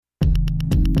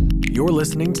You're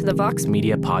listening to the Vox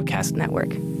Media Podcast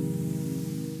Network.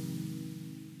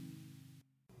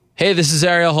 Hey, this is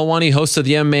Ariel Helwani, host of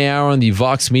the MMA Hour on the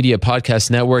Vox Media Podcast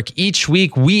Network. Each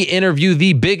week, we interview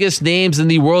the biggest names in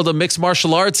the world of mixed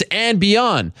martial arts and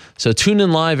beyond. So tune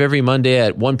in live every Monday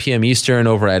at 1 p.m. Eastern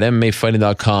over at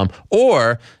MMAfighting.com,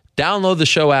 or download the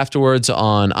show afterwards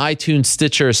on iTunes,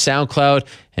 Stitcher, SoundCloud,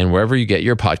 and wherever you get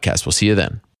your podcast. We'll see you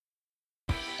then.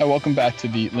 Hi, welcome back to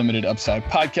the Limited Upside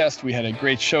podcast. We had a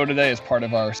great show today as part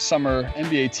of our summer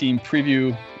NBA team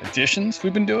preview editions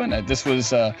we've been doing. This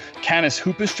was Canis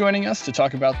Hoopus joining us to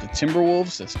talk about the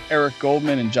Timberwolves. That's Eric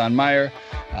Goldman and John Meyer,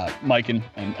 Mike, and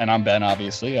I'm Ben,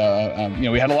 obviously.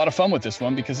 We had a lot of fun with this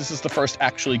one because this is the first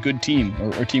actually good team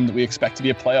or team that we expect to be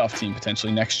a playoff team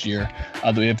potentially next year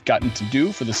that we have gotten to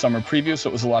do for the summer preview. So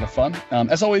it was a lot of fun.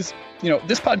 As always,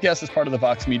 this podcast is part of the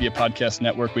Vox Media Podcast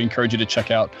Network. We encourage you to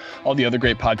check out all the other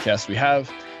great podcasts we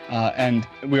have. And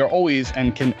we are always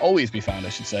and can always be found, I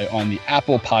should say, on the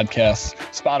Apple Podcasts,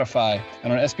 Spotify,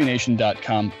 and on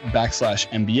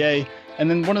SBNation.com/NBA. And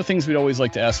then one of the things we'd always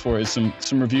like to ask for is some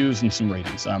reviews and some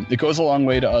ratings. It goes a long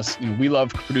way to us. We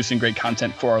love producing great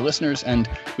content for our listeners, and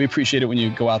we appreciate it when you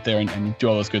go out there and do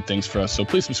all those good things for us. So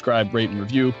please subscribe, rate, and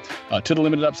review to the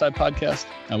Limited Upside podcast.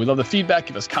 We love the feedback.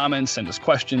 Give us comments, send us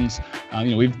questions.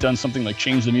 We've done something like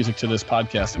change the music to this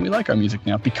podcast, and we like our music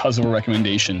now because of a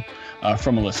recommendation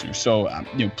from a listener. So,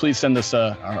 please send us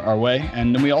our way.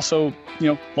 And then we also,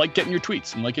 like getting your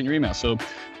tweets and like getting your emails. So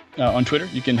on Twitter,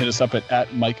 you can hit us up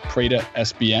at Mike Prada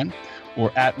SBN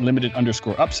or at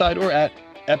Limited_Upside or at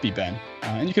EpiBen.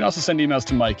 And you can also send emails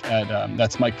to Mike at,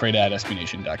 that's Mike Prada at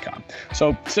SBNation.com.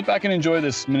 So sit back and enjoy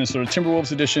this Minnesota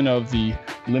Timberwolves edition of the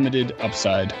Limited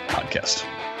Upside podcast.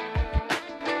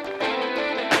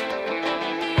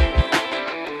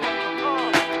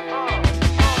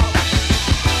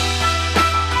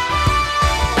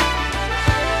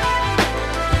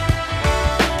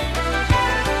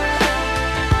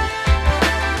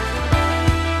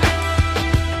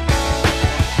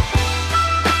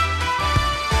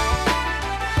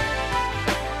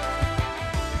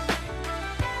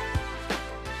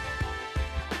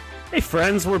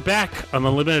 Friends, we're back on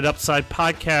the Limited Upside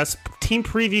podcast, team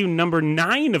preview number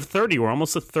 9 of 30. We're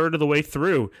almost a third of the way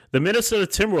through. The Minnesota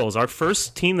Timberwolves, our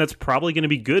first team that's probably going to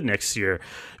be good next year.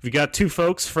 We've got two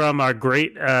folks from our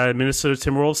great Minnesota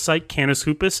Timberwolves site, Canis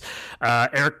Hoopus,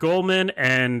 Eric Goldman,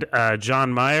 and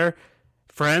John Meyer.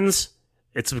 Friends,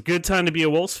 it's a good time to be a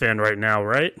Wolves fan right now,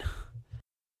 right?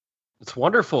 It's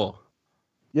wonderful.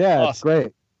 Yeah, awesome. It's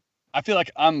great. I feel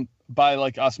like I'm by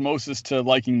osmosis to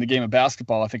liking the game of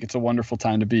basketball. I think it's a wonderful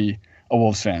time to be a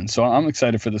Wolves fan. So I'm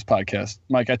excited for this podcast.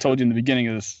 Mike, I told you in the beginning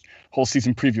of this whole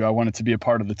season preview, I wanted to be a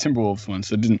part of the Timberwolves one.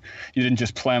 So you didn't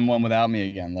just plan one without me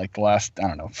again, like the last,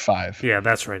 5. Yeah,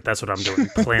 that's right. That's what I'm doing,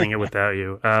 planning it without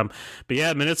you. But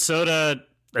yeah, Minnesota,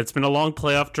 it's been a long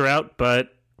playoff drought, but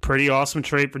pretty awesome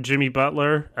trade for Jimmy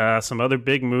Butler. Some other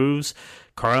big moves.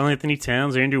 Karl-Anthony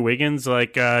Towns, Andrew Wiggins.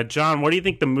 John, what do you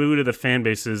think the mood of the fan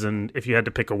base is, and if you had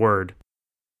to pick a word?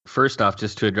 First off,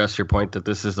 just to address your point that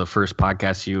this is the first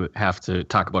podcast you have to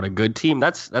talk about a good team,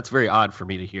 that's very odd for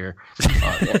me to hear,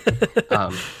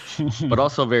 but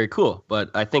also very cool.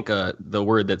 But I think the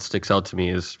word that sticks out to me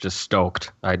is just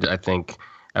stoked. I think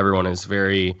everyone is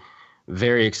very,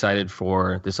 very excited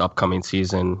for this upcoming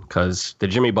season because the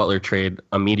Jimmy Butler trade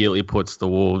immediately puts the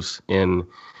Wolves in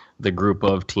the group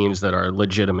of teams that are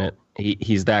legitimate.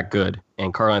 He's that good,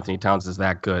 and Karl-Anthony Towns is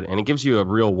that good, and it gives you a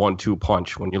real 1-2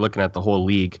 punch when you're looking at the whole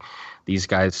league. These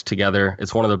guys together,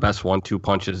 it's one of the best 1-2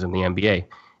 punches in the NBA.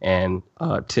 And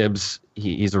Tibbs,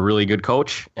 he's a really good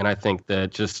coach, and I think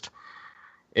that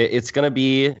it's going to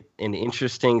be an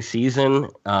interesting season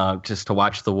just to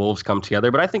watch the Wolves come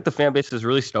together. But I think the fan base is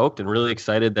really stoked and really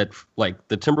excited that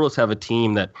the Timberwolves have a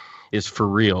team that is for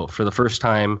real for the first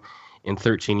time in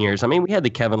 13 years. I mean, we had the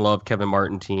Kevin Love, Kevin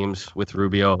Martin teams with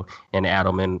Rubio and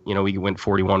Adelman. We went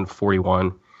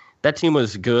 41-41. That team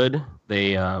was good.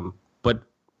 But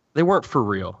they weren't for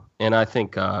real. And I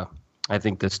think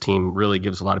this team really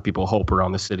gives a lot of people hope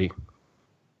around the city.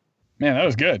 Man, that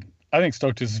was good. I think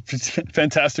stoked is a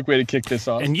fantastic way to kick this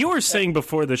off. And you were saying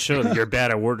before the show that you're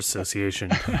bad at word association.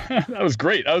 That was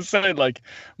great. I was saying,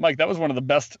 Mike, that was one of the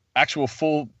best actual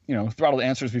full, throttled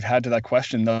answers we've had to that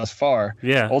question thus far.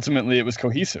 Yeah. Ultimately, it was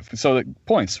cohesive. So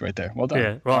points right there. Well done.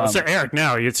 Yeah. Well, so Eric,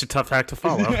 now it's a tough act to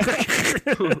follow.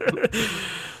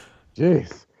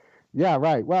 Jeez. Yeah.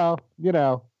 Right. Well,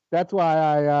 that's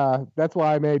why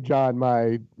I made John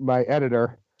my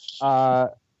editor.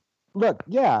 Look,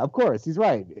 yeah, of course, he's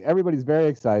right. Everybody's very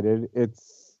excited.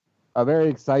 It's a very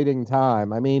exciting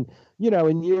time. I mean,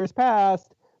 in years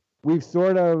past, we've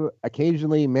sort of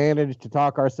occasionally managed to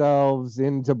talk ourselves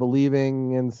into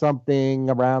believing in something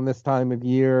around this time of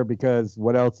year because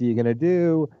what else are you going to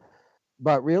do?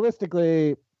 But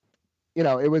realistically,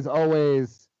 it was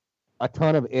always a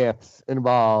ton of ifs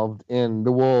involved in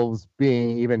the Wolves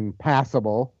being even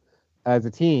passable as a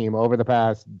team over the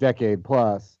past decade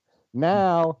plus.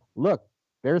 Now, look,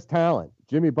 there's talent.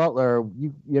 Jimmy Butler,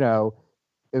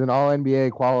 is an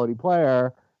all-NBA quality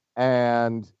player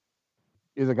and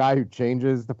is a guy who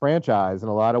changes the franchise in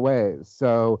a lot of ways.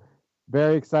 So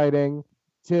very exciting.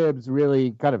 Tibbs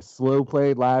really kind of slow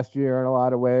played last year in a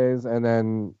lot of ways and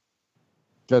then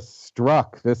just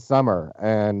struck this summer.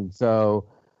 And so,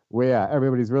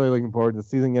 everybody's really looking forward to the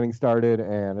season getting started,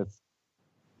 and it's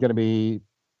going to be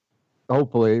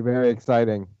hopefully very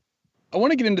exciting. I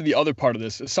want to get into the other part of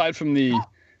this, aside from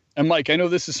and Mike, I know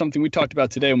this is something we talked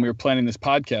about today when we were planning this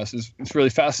podcast. It's really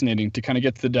fascinating to kind of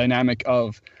get to the dynamic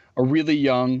of a really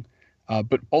young,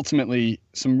 but ultimately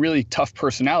some really tough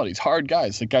personalities, hard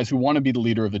guys, like guys who want to be the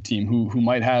leader of the team, who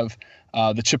might have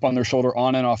the chip on their shoulder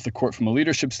on and off the court from a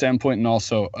leadership standpoint and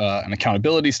also an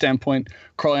accountability standpoint.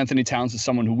 Karl-Anthony Towns is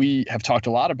someone who we have talked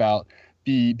a lot about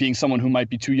being someone who might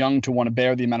be too young to want to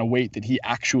bear the amount of weight that he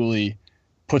actually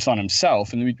puts on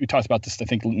himself. And we talked about this, I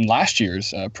think, in last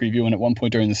year's preview and at one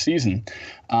point during the season.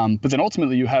 But then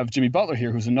ultimately you have Jimmy Butler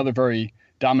here, who's another very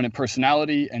dominant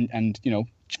personality and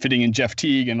fitting in Jeff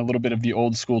Teague and a little bit of the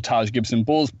old school Taj Gibson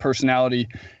Bulls personality.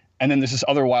 And then there's this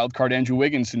other wild card, Andrew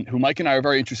Wiggins, who Mike and I are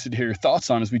very interested to hear your thoughts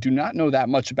on, as we do not know that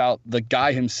much about the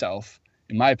guy himself.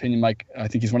 In my opinion, Mike, I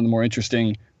think he's one of the more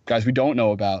interesting guys we don't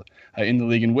know about in the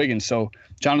league in Wiggins. So,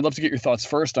 John, I'd love to get your thoughts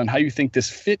first on how you think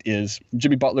this fit is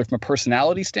Jimmy Butler from a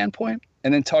personality standpoint,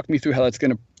 and then talk me through how that's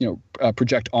going to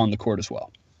project on the court as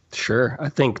well. Sure. I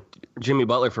think Jimmy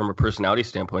Butler, from a personality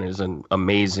standpoint, is an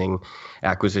amazing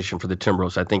acquisition for the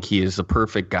Timberwolves. I think he is the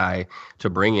perfect guy to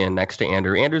bring in next to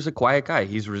Andrew. Andrew's a quiet guy.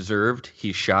 He's reserved.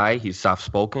 He's shy. He's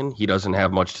soft-spoken. He doesn't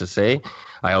have much to say.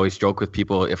 I always joke with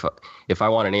people, if I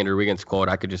want an Andrew Wiggins quote,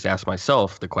 I could just ask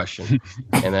myself the question,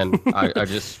 and then I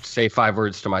just say 5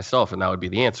 words to myself, and that would be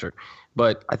the answer.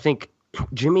 But I think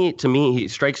Jimmy, to me, he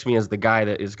strikes me as the guy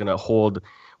that is going to hold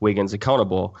Wiggins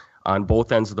accountable on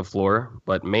both ends of the floor,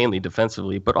 but mainly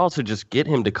defensively, but also just get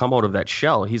him to come out of that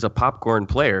shell. He's a popcorn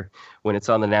player. When it's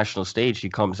on the national stage, he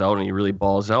comes out and he really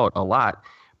balls out a lot.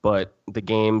 But the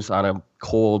games on a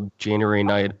cold January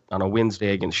night on a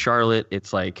Wednesday against Charlotte,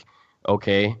 it's like,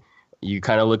 okay, you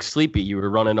kind of look sleepy. You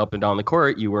were running up and down the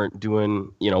court. You weren't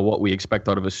doing, what we expect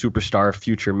out of a superstar,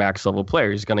 future max level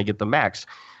player. He's going to get the max.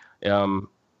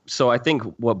 So I think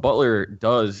what Butler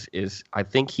does is I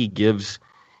think he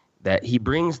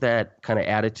brings that kind of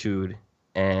attitude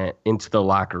into the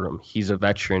locker room. He's a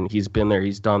veteran. He's been there.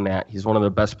 He's done that. He's one of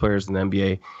the best players in the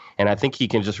NBA. And I think he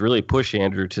can just really push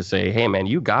Andrew to say, hey, man,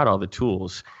 you got all the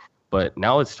tools, but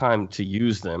now it's time to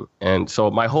use them. And so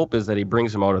my hope is that he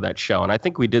brings him out of that shell. And I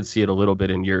think we did see it a little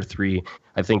bit in year 3.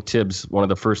 I think Tibbs, one of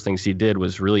the first things he did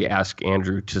was really ask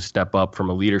Andrew to step up from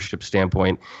a leadership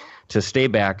standpoint, to stay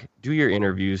back, do your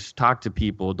interviews, talk to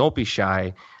people, don't be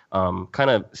shy. Kind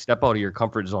of step out of your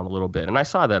comfort zone a little bit. And I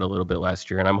saw that a little bit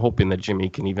last year, and I'm hoping that Jimmy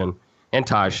can and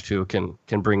Taj too, can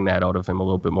bring that out of him a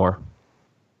little bit more.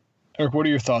 Eric, what are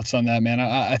your thoughts on that, man?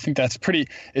 I think it's pretty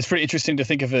interesting to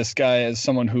think of this guy as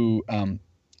someone who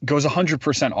goes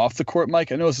 100% off the court,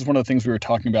 Mike. I know this is one of the things we were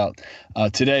talking about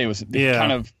today, was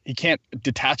he can't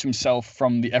detach himself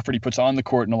from the effort he puts on the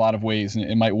court in a lot of ways, and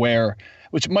it might wear,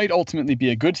 which might ultimately be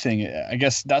a good thing. I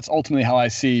guess that's ultimately how I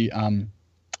see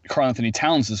Karl-Anthony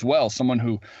Towns as well, someone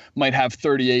who might have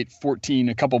 38, 14,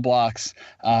 a couple blocks,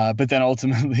 but then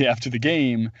ultimately after the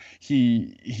game,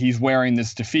 he's wearing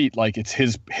this defeat like it's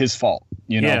his fault.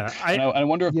 Yeah, I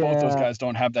wonder if both those guys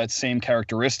don't have that same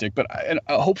characteristic, but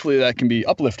hopefully that can be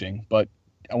uplifting. But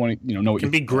I want to know what it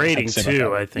can be grading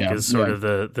too. I think is sort of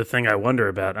the thing I wonder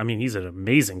about. I mean, he's an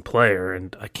amazing player,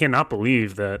 and I cannot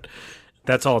believe that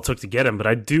that's all it took to get him. But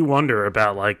I do wonder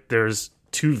about, there's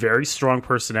 2 very strong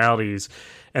personalities.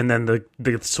 And then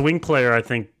the swing player, I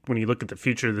think, when you look at the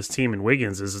future of this team in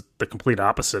Wiggins, is the complete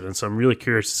opposite. And so I'm really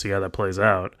curious to see how that plays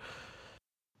out.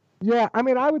 Yeah, I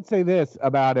mean, I would say this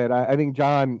about it. I think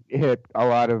John hit a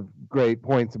lot of great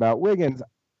points about Wiggins.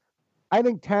 I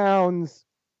think Towns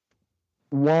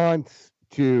wants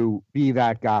to be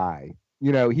that guy.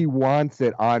 He wants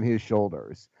it on his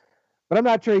shoulders. But I'm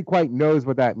not sure he quite knows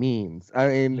what that means. I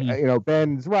mean,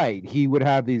 Ben's right. He would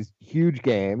have these huge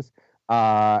games.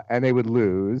 And they would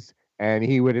lose, and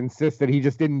he would insist that he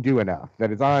just didn't do enough, that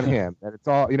it's on him, that it's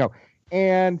all,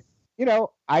 and,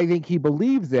 I think he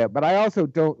believes it, but I also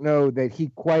don't know that he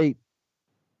quite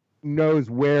knows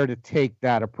where to take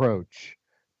that approach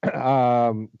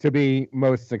to be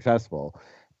most successful.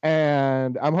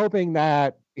 And I'm hoping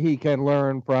that he can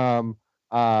learn from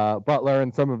Butler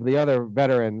and some of the other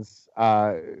veterans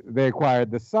they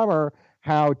acquired this summer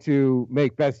how to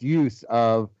make best use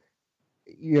of,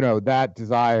 that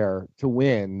desire to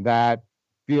win, that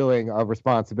feeling of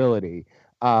responsibility.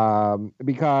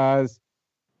 Because,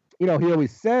 he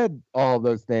always said all of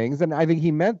those things, and I think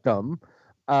he meant them,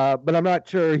 but I'm not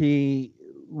sure he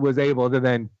was able to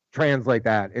then translate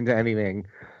that into anything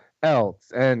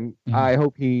else. And I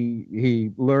hope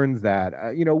he learns that.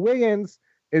 Wiggins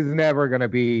is never going to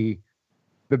be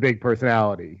the big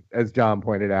personality, as John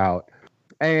pointed out.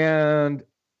 And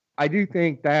I do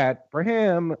think that for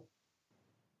him,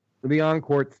 the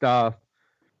on-court stuff,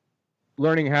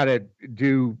 learning how to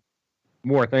do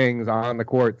more things on the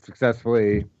court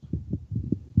successfully,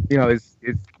 is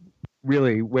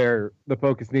really where the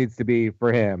focus needs to be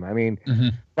for him. I mean,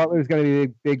 Butler's going to be a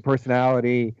big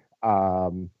personality.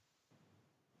 Towns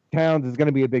is going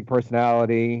to be a big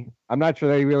personality. I'm not sure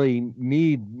they really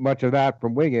need much of that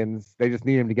from Wiggins. They just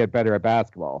need him to get better at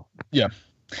basketball. Yeah.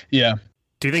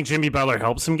 Do you think Jimmy Butler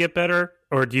helps him get better?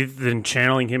 Or do you then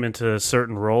channeling him into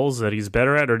certain roles that he's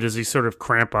better at? Or does he sort of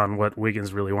cramp on what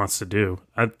Wiggins really wants to do?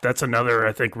 That's another,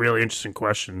 I think, really interesting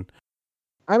question.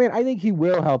 I mean, I think he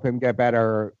will help him get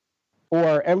better.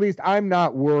 Or at least I'm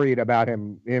not worried about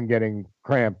him getting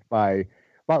cramped by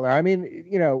Butler. I mean,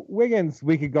 Wiggins,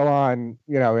 we could go on,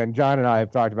 and John and I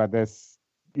have talked about this,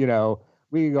 we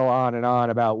could go on and on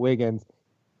about Wiggins.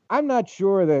 I'm not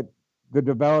sure that the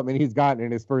development he's gotten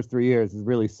in his first 3 years has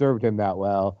really served him that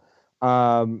well.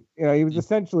 He was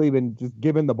essentially been just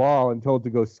given the ball and told to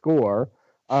go score,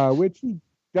 which he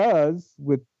does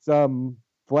with some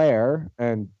flair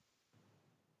and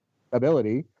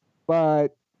ability. But,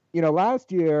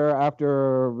 last year,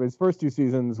 after his first 2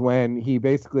 seasons, when he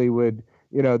basically would,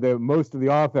 most of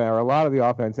the offense, or a lot of the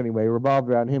offense anyway, revolved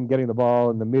around him getting the ball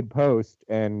in the mid post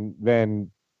and then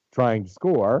trying to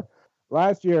score.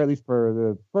 Last year, at least for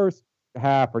the first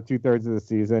half or 2/3 of the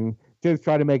season, Tibbs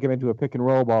tried to make him into a pick and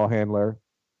roll ball handler.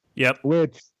 Yep.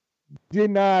 Which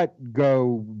did not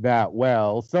go that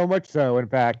well. So much so, in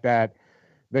fact, that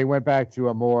they went back to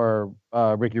a more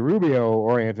Ricky Rubio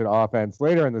oriented offense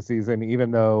later in the season,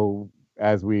 even though,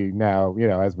 as we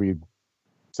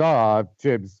saw,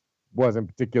 Tibbs wasn't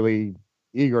particularly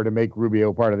eager to make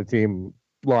Rubio part of the team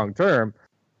long term.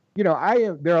 There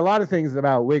are a lot of things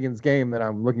about Wiggins' game that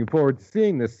I'm looking forward to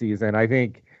seeing this season. I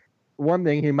think one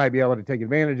thing he might be able to take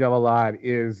advantage of a lot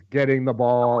is getting the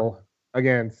ball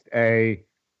against a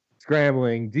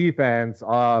scrambling defense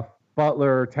off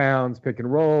Butler, Towns pick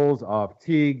and rolls, off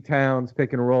Teague, Towns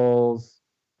pick and rolls,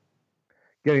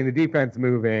 getting the defense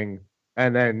moving,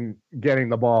 and then getting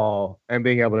the ball and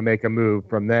being able to make a move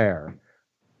from there.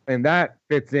 And that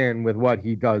fits in with what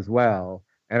he does well,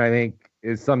 and I think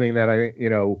is something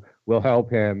that will help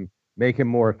him, make him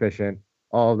more efficient,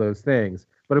 all of those things.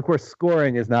 But of course,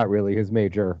 scoring is not really his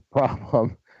major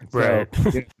problem. Right. So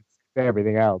it's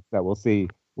everything else that we'll see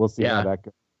how that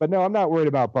goes. But no, I'm not worried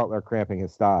about Butler cramping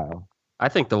his style. I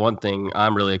think the one thing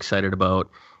I'm really excited about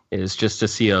is just to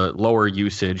see a lower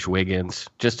usage Wiggins,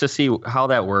 just to see how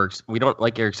that works. We don't,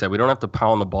 like Eric said, we don't have to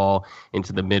pound the ball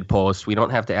into the mid post. We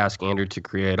don't have to ask Andrew to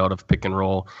create out of pick and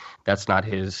roll. That's not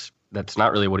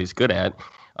really what he's good at.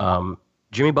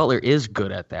 Jimmy Butler is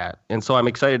good at that. And so I'm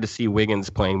excited to see Wiggins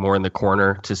playing more in the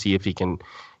corner to see if he can,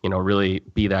 really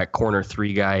be that corner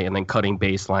 3 guy and then cutting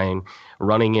baseline,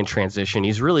 running in transition.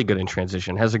 He's really good in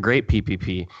transition, has a great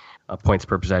PPP, points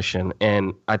per possession.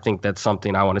 And I think that's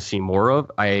something I want to see more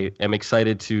of. I am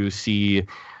excited to see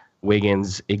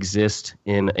Wiggins exist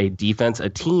in a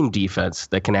team defense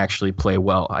that can actually play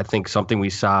well. I think something we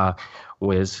saw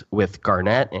was with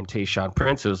Garnett and Tayshaun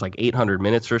Prince. It was like 800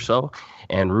 minutes or so.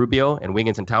 And Rubio and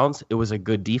Wiggins and Towns, it was a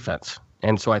good defense.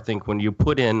 And so I think when you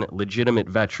put in legitimate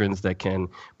veterans that can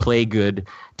play good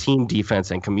team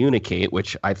defense and communicate,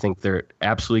 which I think they're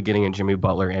absolutely getting in Jimmy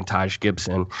Butler and Taj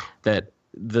Gibson, that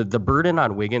the burden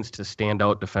on Wiggins to stand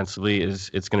out defensively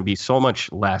it's going to be so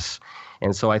much less.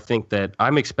 And so I think that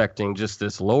I'm expecting just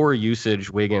this lower usage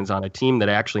Wiggins on a team that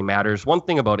actually matters. One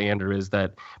thing about Andrew is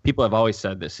that people have always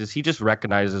said this, is he just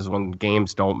recognizes when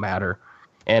games don't matter.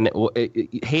 And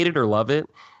hate it or love it,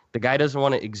 the guy doesn't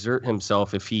want to exert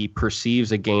himself if he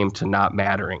perceives a game to not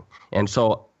mattering. And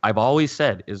so I've always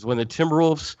said is when the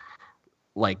Timberwolves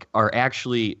are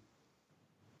actually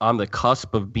on the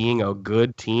cusp of being a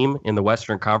good team in the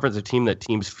Western Conference, a team that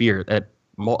teams fear, that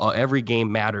every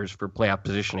game matters for playoff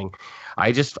positioning.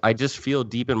 I just feel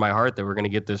deep in my heart that we're going to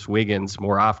get this Wiggins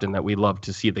more often that we love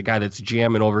to see, the guy that's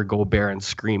jamming over Gobert and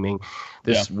screaming.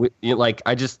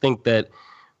 I just think that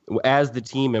as the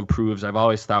team improves, I've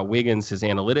always thought Wiggins, his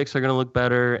analytics are going to look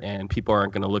better, and people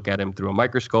aren't going to look at him through a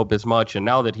microscope as much. And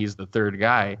now that he's the third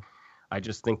guy, I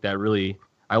just think that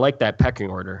I like that pecking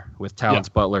order with Towns,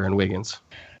 Butler, and Wiggins.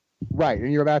 Right,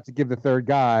 and you're about to give the third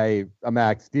guy a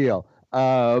max deal.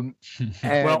 Well,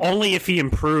 only if he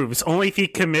improves. Only if he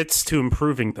commits to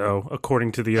improving, though,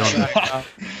 according to the owner.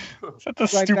 Is that the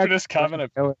stupidest comment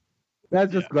I've ever?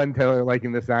 That's just Glenn Taylor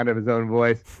liking the sound of his own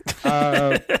voice.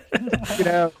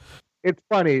 It's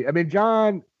funny. I mean,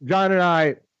 John and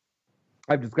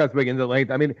I've discussed Wiggins at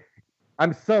length. I mean,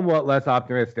 I'm somewhat less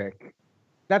optimistic.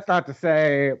 That's not to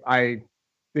say I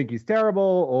think he's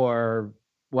terrible or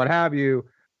what have you,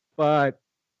 but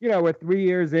we're 3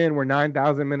 years in, we're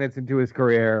 9,000 minutes into his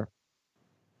career.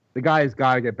 The guy's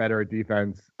got to get better at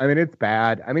defense. I mean, it's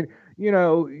bad. I mean,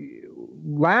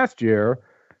 last year,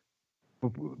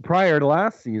 prior to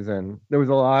last season, there was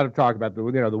a lot of talk about the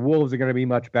Wolves are going to be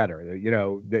much better.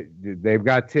 They've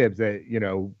got Tibbs.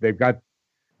 They've got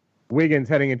Wiggins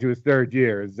heading into his third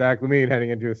year. Zach LaVine heading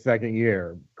into his second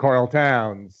year. Karl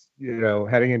Towns,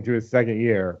 heading into his second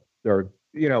year, or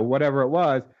whatever it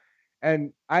was.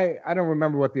 And I don't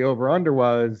remember what the over/under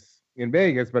was in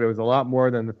Vegas, but it was a lot more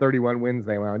than the 31 wins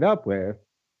they wound up with.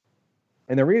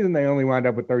 And the reason they only wound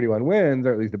up with 31 wins,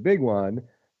 or at least a big one,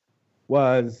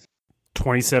 was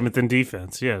 27th in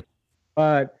defense. Yeah,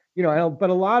 but but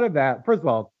a lot of that. First of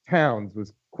all, Towns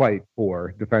was quite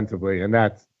poor defensively, and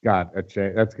that's got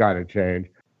to change.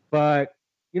 But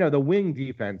the wing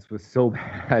defense was so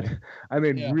bad. I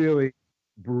mean, really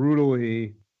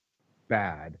brutally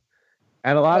bad.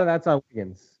 And a lot of that's on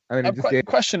Wiggins. I mean, I have a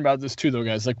question about this too, though,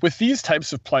 guys. Like with these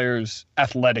types of players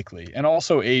athletically and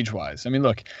also age-wise. I mean,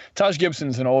 look, Taj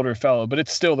Gibson's an older fellow, but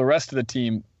it's still the rest of the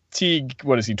team. Teague,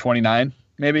 what is he, 29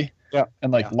 maybe? Yeah.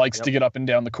 And likes to get up and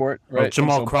down the court, right? Well,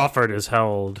 Jamal Crawford is how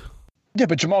old? Yeah,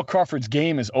 but Jamal Crawford's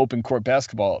game is open court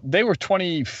basketball. They were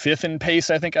 25th in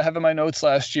pace, I think I have in my notes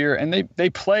last year, and they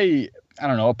play, I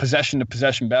don't know, a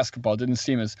possession-to-possession basketball. It didn't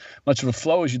seem as much of a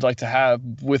flow as you'd like to have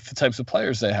with the types of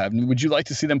players they have. Would you like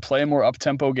to see them play a more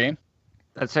up-tempo game?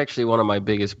 That's actually one of my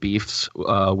biggest beefs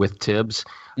with Tibbs.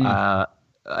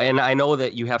 And I know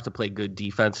that you have to play good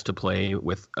defense to play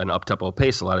with an up-tempo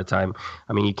pace a lot of time.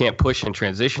 I mean, you can't push in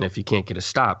transition if you can't get a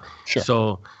stop. Sure.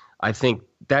 So I think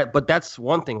but that's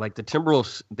one thing. Like the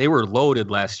Timberwolves, they were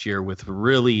loaded last year with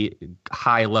really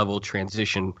high-level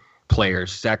transition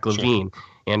players. Zach LaVine,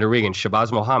 Andrew Wiggins,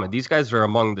 Shabazz Muhammad. These guys are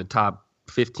among the top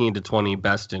 15 to 20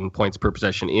 best in points per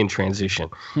possession in transition.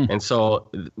 And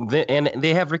so,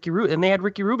 they have Ricky Rubio, and they had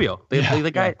Ricky Rubio.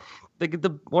 The guy,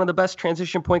 one of the best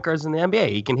transition point guards in the NBA.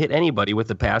 He can hit anybody with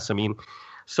a pass. I mean,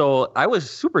 so I was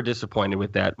super disappointed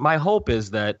with that. My hope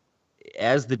is that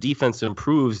as the defense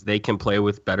improves, they can play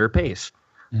with better pace.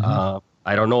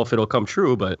 I don't know if it'll come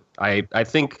true, but I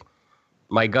think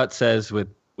my gut says with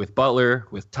Butler,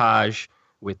 with Taj,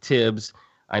 with Tibbs,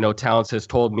 I know Towns has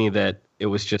told me that it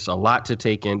was just a lot to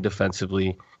take in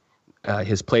defensively.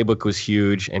 His playbook was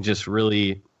huge, and just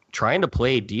really trying to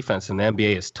play defense in the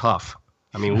NBA is tough.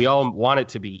 I mean, we all want it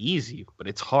to be easy, but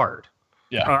it's hard.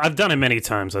 Yeah, I've done it many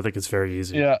times. I think it's very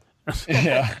easy. Yeah.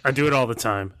 I do it all the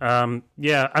time. I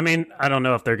mean, I don't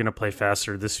know if they're going to play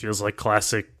faster. This feels like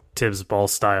classic Tibbs ball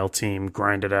style team,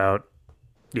 grind it out.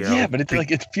 But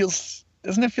it's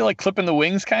doesn't it feel like clipping the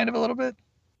wings kind of a little bit?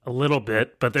 A little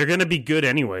bit, but they're going to be good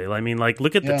anyway. I mean,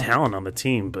 look at the talent on the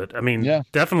team, but I mean,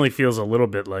 definitely feels a little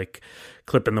bit like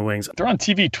clipping the wings. They're on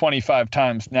TV 25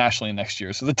 times nationally next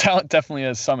year, so the talent definitely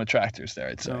has some attractors there,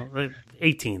 I'd say.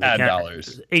 18. Ad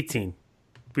dollars. 18.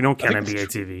 We don't count NBA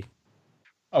TV.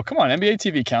 Oh, come on. NBA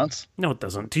TV counts. No, it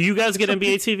doesn't. Do you guys get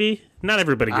NBA TV? Not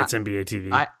everybody gets NBA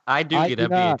TV. I do get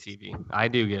NBA TV. I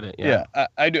do get it. Yeah,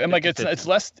 I do. And it's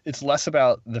less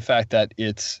about the fact that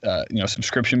it's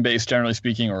subscription based, generally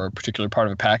speaking, or a particular part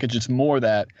of a package. It's more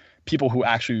that people who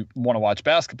actually want to watch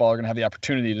basketball are going to have the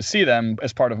opportunity to see them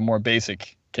as part of a more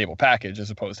basic cable package,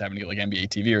 as opposed to having to get like NBA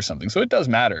TV or something. So it does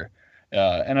matter,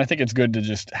 and I think it's good to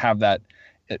just have that.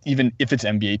 Even if it's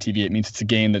NBA TV, it means it's a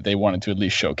game that they wanted to at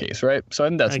least showcase, right? So I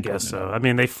think that's important. I guess so. I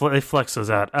mean, they flex those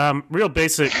out. Real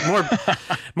basic,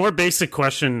 more basic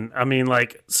question. I mean,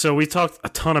 so we talked a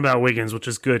ton about Wiggins, which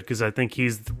is good because I think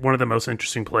he's one of the most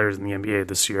interesting players in the NBA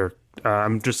this year.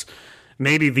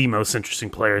 Maybe the most interesting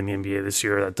player in the NBA this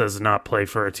year that does not play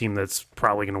for a team that's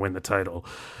probably going to win the title.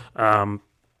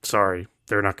 Sorry,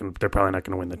 they're probably not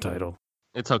going to win the title.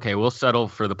 It's okay. We'll settle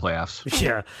for the playoffs.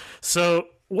 Yeah. So.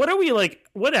 What are we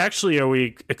What actually are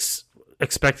we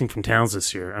expecting from Towns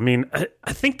this year? I mean,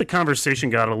 I think the conversation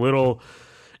got a little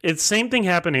it's same thing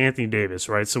happened to Anthony Davis,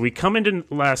 right? So we come into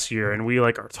last year and we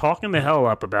like are talking the hell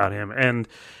up about him, and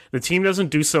the team doesn't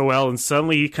do so well, and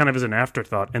suddenly he kind of is an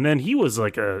afterthought. And then he was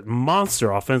like a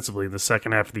monster offensively in the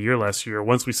second half of the year last year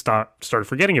once we started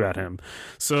forgetting about him.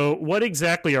 So what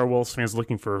exactly are Wolves fans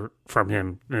looking for from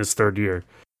him in his third year?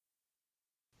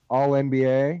 All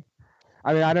NBA.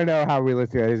 I mean, I don't know how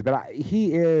realistic that is, but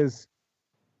he is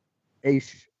a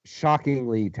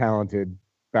shockingly talented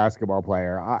basketball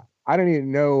player. I don't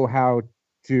even know how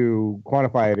to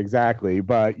quantify it exactly,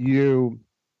 but you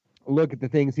look at the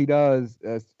things he does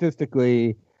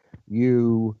statistically,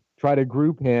 you try to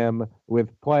group him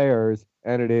with players,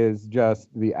 and it is just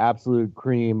the absolute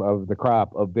cream of the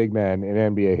crop of big men in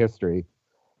NBA history.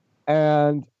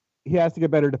 And he has to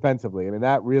get better defensively. I mean,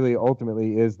 that really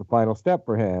ultimately is the final step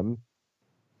for him.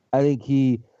 I think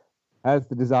he has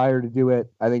the desire to do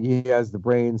it. I think he has the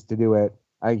brains to do it.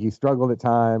 I think he struggled at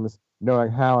times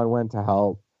knowing how and when to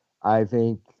help. I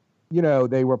think,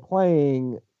 they were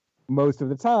playing most of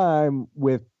the time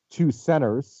with two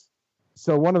centers.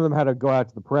 So one of them had to go out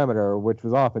to the perimeter, which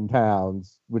was often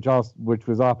Towns, which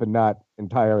was often not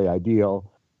entirely ideal.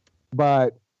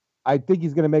 But I think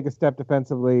he's going to make a step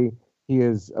defensively. He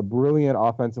is a brilliant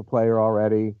offensive player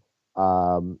already.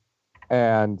 And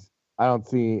I don't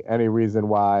see any reason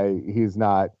why he's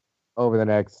not over the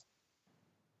next,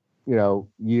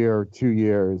 year, 2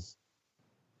 years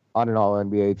on an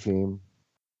all-NBA team.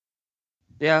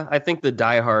 Yeah, I think the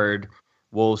diehard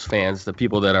Wolves fans, the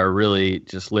people that are really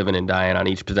just living and dying on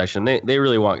each possession, they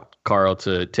really want Karl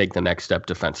to take the next step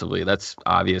defensively. That's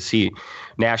obvious.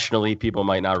 Nationally, people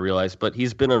might not realize, but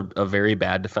he's been a very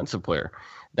bad defensive player.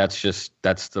 That's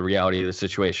the reality of the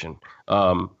situation.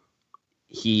 We're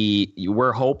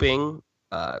hoping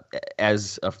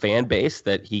as a fan base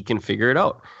that he can figure it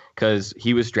out, because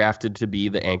he was drafted to be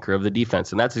the anchor of the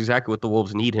defense, and that's exactly what the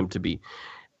Wolves need him to be.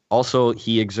 Also,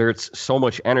 he exerts so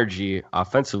much energy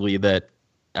offensively that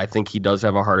I think he does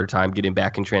have a harder time getting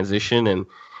back in transition, and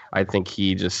I think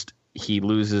he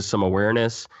loses some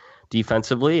awareness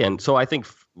defensively. And so I think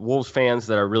Wolves fans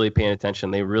that are really paying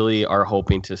attention, they really are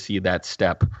hoping to see that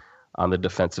step on the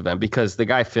defensive end, because the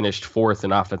guy finished 4th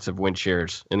in offensive win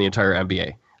shares in the entire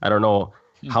NBA. I don't know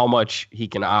how much he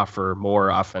can offer more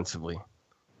offensively.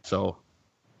 So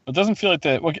it doesn't feel like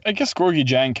that. Well, I guess Gorgui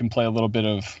Dieng can play a little bit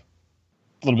of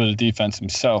defense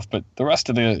himself, but the rest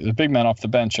of the big men off the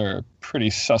bench are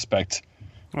pretty suspect.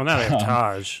 Well, now they have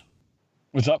Taj.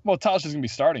 Taj is going to be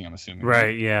starting, I'm assuming.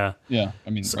 Right, yeah. Yeah,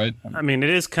 right? I mean, it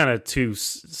is kind of two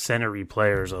centery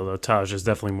players, although Taj is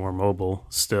definitely more mobile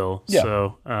still. Yeah.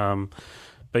 So,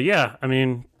 but yeah, I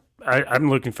mean, I'm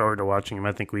looking forward to watching him.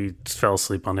 I think we fell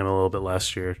asleep on him a little bit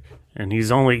last year, and he's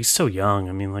so young.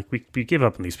 I mean, like, we give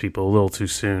up on these people a little too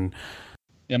soon.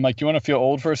 Yeah, Mike, you want to feel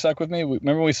old for a sec with me?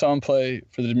 Remember we saw him play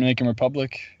for the Dominican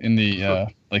Republic in the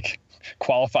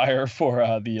qualifier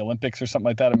for the Olympics or something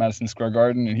like that at Madison Square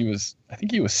Garden, and I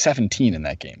think he was 17 in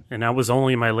that game. And I was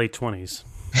only in my late 20s.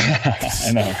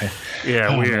 I know, right?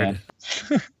 Yeah, weird.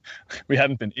 We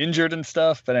hadn't been injured and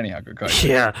stuff, but anyhow, good question.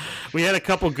 Yeah, we had a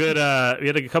couple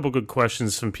good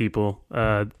questions from people.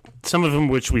 Some of them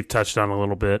which we've touched on a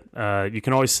little bit. You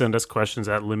can always send us questions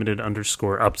at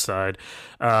 _upside.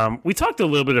 We talked a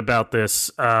little bit about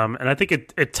this, and I think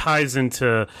it ties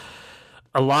into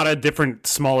a lot of different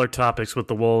smaller topics with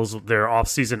the Wolves. Their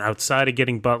offseason outside of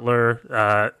getting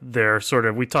Butler.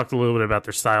 We talked a little bit about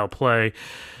their style of play.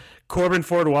 Corbin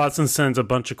Ford Watson sends a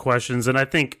bunch of questions, and I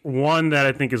think one that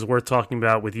I think is worth talking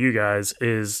about with you guys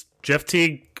is Jeff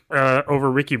Teague over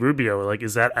Ricky Rubio. Like,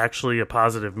 is that actually a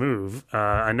positive move?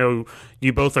 I know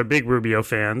you both are big Rubio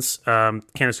fans.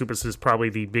 Canis Hoopus is probably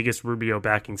the biggest Rubio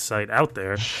backing site out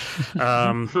there.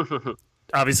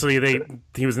 Obviously,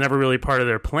 he was never really part of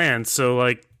their plan. So,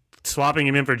 like, swapping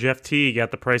him in for Jeff Teague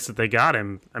at the price that they got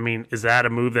him, I mean, is that a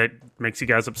move that makes you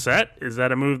guys upset? Is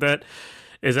that a move that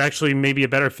is actually maybe a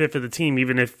better fit for the team,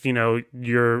 even if, you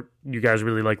guys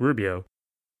really like Rubio?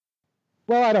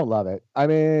 Well, I don't love it. I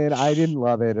mean, I didn't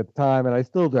love it at the time, and I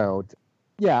still don't.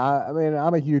 Yeah, I mean,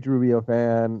 I'm a huge Rubio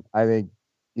fan. I think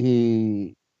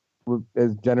he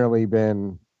has generally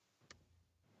been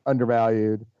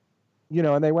undervalued.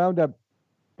 And they wound up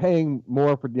paying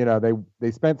more for,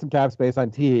 they spent some cap space on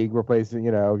Teague, replacing,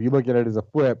 if you look at it as a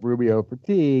flip, Rubio for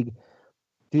Teague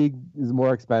is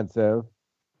more expensive.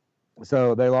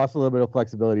 So they lost a little bit of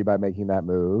flexibility by making that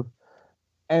move.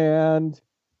 And,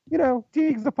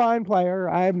 Teague's a fine player.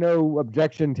 I have no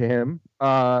objection to him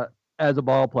as a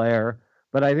ball player.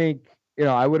 But I think,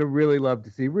 I would have really loved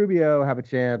to see Rubio have a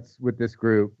chance with this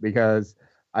group, because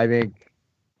I think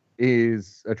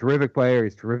he's a terrific player.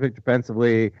 He's terrific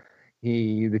defensively.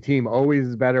 The team always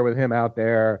is better with him out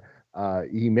there.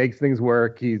 He makes things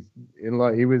work. He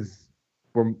was,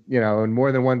 for in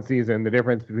more than one season, the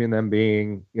difference between them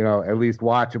being at least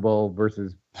watchable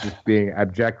versus just being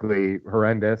abjectly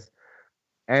horrendous.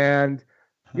 And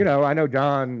I know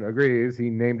John agrees. He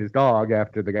named his dog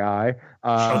after the guy.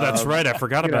 That's right. I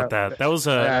forgot about that. That was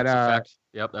that's a fact.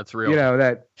 Yep, that's real.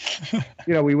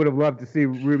 We would have loved to see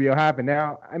Rubio happen.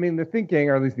 Now, I mean, the thinking,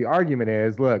 or at least the argument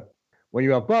is, look, when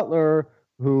you have Butler,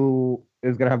 who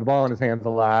is going to have the ball in his hands a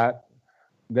lot,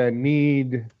 the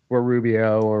need for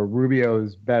Rubio or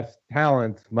Rubio's best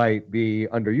talents might be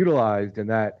underutilized in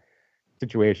that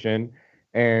situation,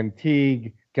 and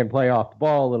Teague can play off the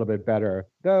ball a little bit better.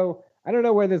 Though I don't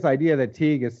know where this idea that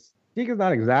Teague is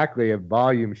not exactly a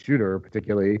volume shooter,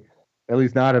 particularly, at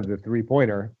least not of the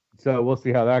 3-pointer. So we'll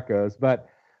see how that goes. But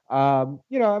I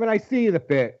see the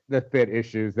fit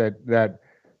issues that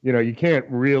you can't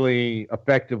really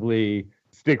effectively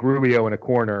stick Rubio in a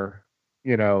corner.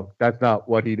 That's not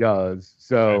what he does.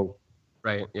 So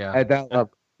right, yeah. At that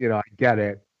level, I get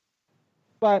it.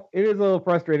 But it is a little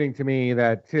frustrating to me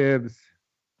that Tibbs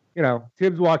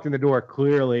walked in the door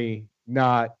clearly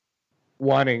not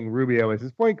wanting Rubio as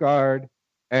his point guard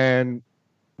and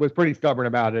was pretty stubborn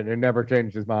about it and never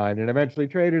changed his mind and eventually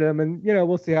traded him. And,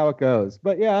 we'll see how it goes.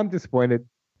 But, yeah, I'm disappointed.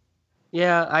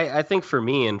 Yeah, I think for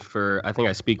me I think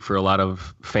I speak for a lot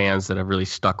of fans that have really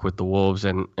stuck with the Wolves.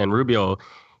 And Rubio,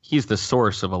 he's the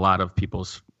source of a lot of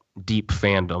people's deep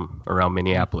fandom around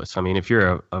Minneapolis. I mean, if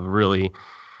you're a really,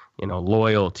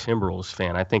 loyal Timberwolves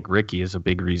fan, I think Ricky is a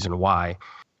big reason why.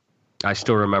 I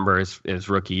still remember his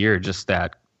rookie year, just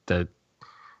that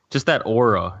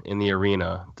aura in the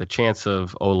arena, the chance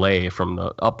of Olay from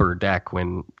the upper deck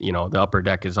when, the upper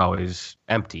deck is always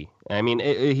empty. I mean,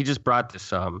 he just brought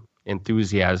this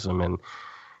enthusiasm and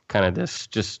kind of this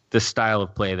style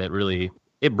of play that really,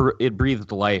 it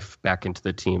breathed life back into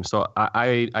the team. So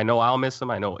I know I'll miss him.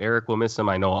 I know Eric will miss him.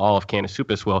 I know all of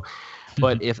Canasupis will.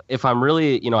 But if I'm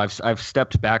really, I've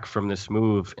stepped back from this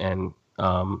move and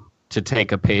to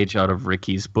take a page out of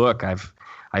Ricky's book,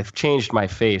 I've changed my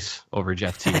face over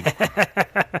Jeff Teague.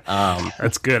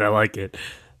 That's good. I like it.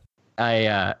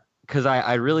 Because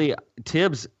I really,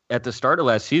 Tibbs at the start of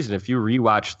last season, if you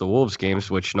rewatch the Wolves games,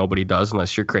 which nobody does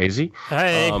unless you're crazy.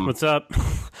 Hey, what's up?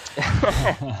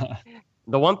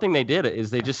 The one thing they did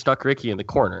is they just stuck Ricky in the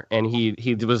corner, and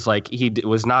he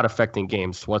was not affecting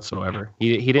games whatsoever.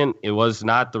 He didn't. It was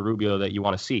not the Rubio that you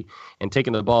want to see. And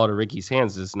taking the ball out of Ricky's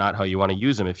hands is not how you want to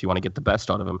use him if you want to get the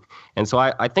best out of him. And so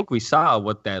I think we saw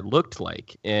what that looked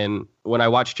like. And when I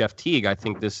watched Jeff Teague, I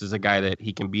think this is a guy that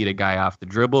he can beat a guy off the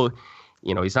dribble.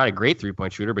 He's not a great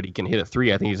 3-point shooter, but he can hit a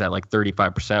 3. I think he's at like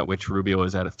 35%, which Rubio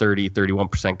is at a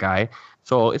 31% guy.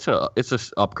 So it's a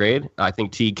upgrade. I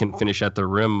think Teague can finish at the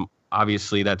rim.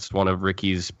 Obviously, that's one of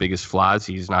Ricky's biggest flaws.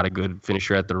 He's not a good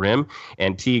finisher at the rim,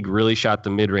 and Teague really shot the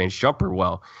mid-range jumper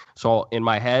well. So in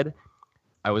my head,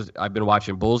 I've been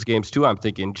watching Bulls games too. I'm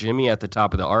thinking Jimmy at the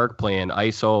top of the arc playing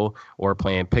ISO or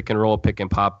playing pick and roll, pick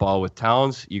and pop ball with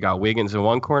Towns. You got Wiggins in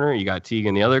one corner, you got Teague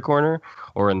in the other corner,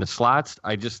 or in the slots.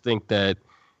 I just think that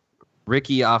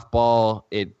Ricky off ball,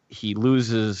 he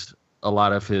loses a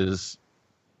lot of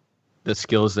the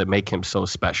skills that make him so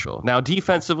special. Now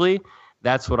defensively,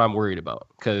 that's what I'm worried about,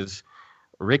 because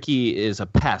Ricky is a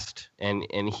pest, and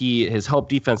his help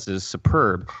defense is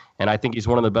superb, and I think he's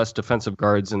one of the best defensive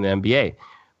guards in the NBA.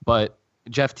 But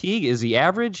Jeff Teague, is he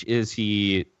average? Is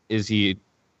he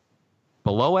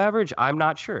below average? I'm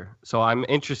not sure. So I'm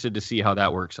interested to see how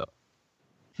that works out.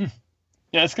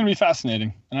 Yeah, it's going to be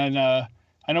fascinating. And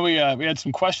I know we had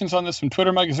some questions on this from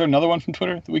Twitter, Mike. Is there another one from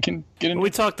Twitter that we can get into? We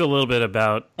talked a little bit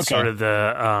about sort of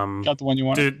the got the one you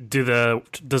want.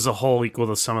 Does the whole equal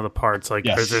to some of the parts? Like,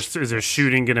 yes. is there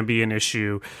shooting going to be an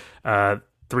issue?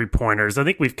 3-pointers. I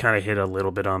think we've kind of hit a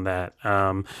little bit on that.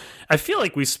 I feel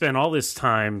like we spent all this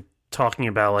time talking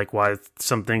about like why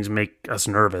some things make us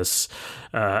nervous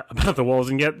about the Wolves,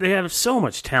 and yet they have so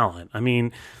much talent. I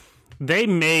mean,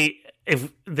 they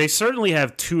certainly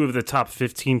have 2 of the top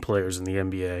 15 players in the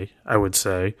NBA, I would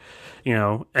say,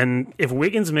 and if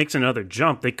Wiggins makes another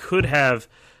jump, they could have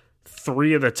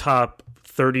 3 of the top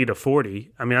 30 to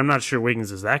 40. I mean, I'm not sure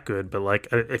Wiggins is that good, but like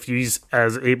if he's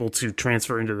as able to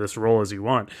transfer into this role as you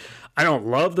want. I don't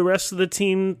love the rest of the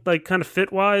team, like kind of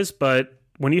fit wise, but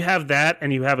when you have that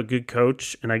and you have a good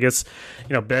coach, and I guess,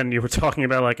 Ben, you were talking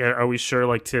about like, are we sure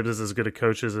like Tibbs is as good a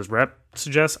coach as his rep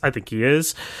suggests? I think he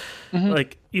is. Mm-hmm.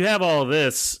 Like you have all of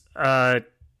this. I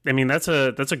mean, that's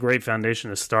a great foundation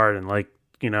to start. And like,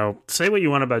 say what you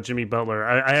want about Jimmy Butler.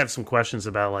 I have some questions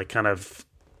about like kind of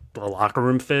the locker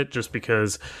room fit, just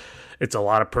because it's a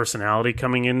lot of personality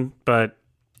coming in. But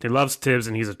He loves Tibbs,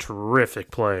 and he's a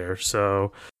terrific player.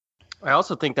 So I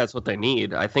also think that's what they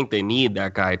need. I think they need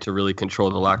that guy to really control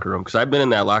the locker room, because I've been in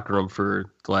that locker room for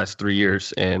the last 3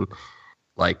 years, and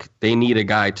like they need a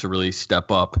guy to really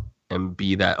step up and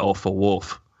be that alpha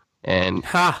wolf. And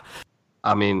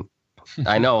I mean,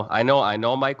 I know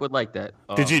Mike would like that.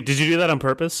 Did you do that on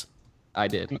purpose? I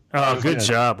did. Oh, good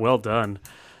job. Well done.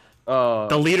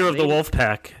 The leader of the wolf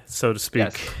pack, so to speak.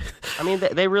 Yes. I mean,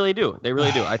 they really do. They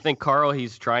really do. I think Carl,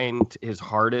 he's trying his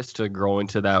hardest to grow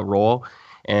into that role,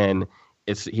 and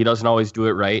he doesn't always do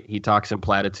it right. He talks in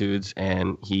platitudes,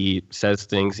 and he says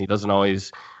things. He doesn't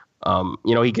always,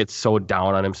 he gets so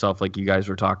down on himself, like you guys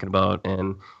were talking about,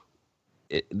 and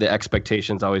the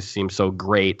expectations always seem so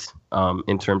great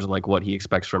in terms of like what he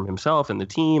expects from himself and the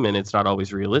team, and it's not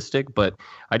always realistic. But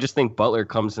I just think Butler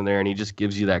comes in there and he just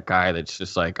gives you that guy that's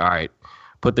just like, all right,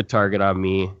 put the target on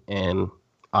me, and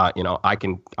I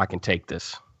can take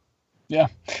this. Yeah.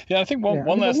 I think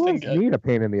one last thing. Need a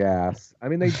pain in the ass. I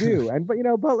mean, they do, but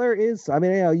Butler is. I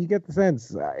mean, you get the sense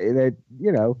that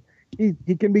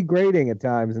he can be grating at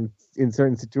times in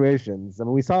certain situations. I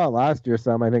mean, we saw it last year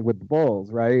I think, with the Bulls,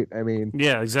 right? I mean,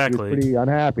 yeah, exactly. He was pretty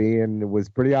unhappy, and it was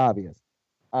pretty obvious.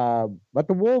 But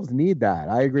the Wolves need that.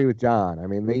 I agree with John. I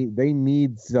mean, they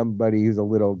need somebody who's a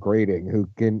little grating, who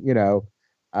can,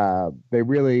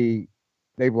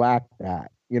 they've lacked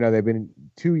that. They've been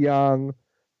too young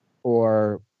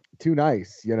or too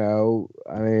nice,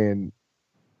 I mean,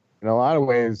 in a lot of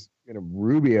ways,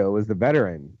 Rubio is the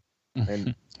veteran,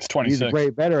 and he's 26. He's a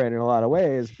great veteran in a lot of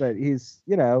ways, but he's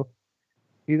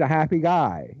a happy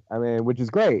guy. I mean, which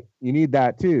is great. You need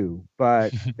that too,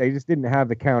 but they just didn't have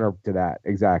the counter to that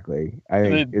exactly. I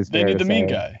think they need the mean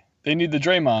guy. They need the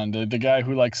Draymond, the guy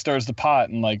who like stirs the pot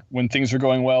and like when things are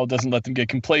going well doesn't let them get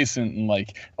complacent, and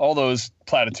like all those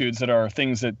platitudes that are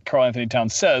things that Karl Anthony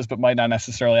Towns says but might not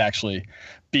necessarily actually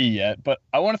be yet. But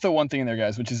I want to throw one thing in there,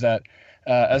 guys, which is that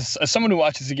as someone who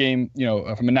watches the game,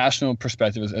 from a national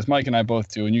perspective, as Mike and I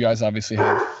both do, and you guys obviously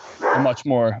have a much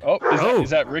more. Is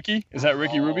that Ricky? Is that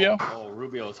Ricky Rubio? Oh,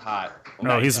 Rubio's hot.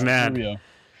 No, he's mad. Rubio.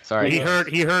 Sorry. He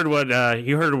heard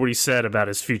what he said about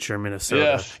his future in Minnesota.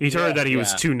 Yes. He heard that he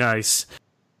was too nice.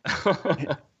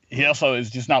 He also is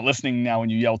just not listening now when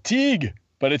you yell Teague,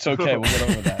 but it's okay. We'll get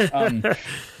over that.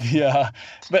 Yeah,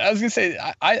 but I was gonna say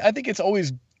I think it's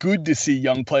always good to see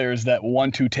young players that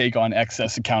want to take on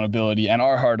excess accountability and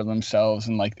are hard on themselves.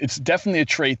 And like, it's definitely a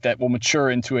trait that will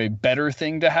mature into a better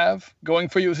thing to have going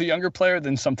for you as a younger player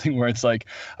than something where it's like,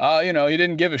 he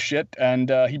didn't give a shit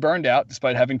and he burned out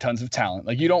despite having tons of talent.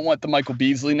 Like, you don't want the Michael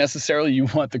Beasley necessarily. You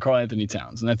want the Karl Anthony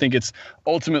Towns. And I think it's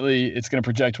going to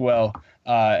project well.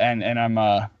 And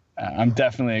I'm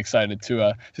definitely excited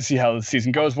to see how the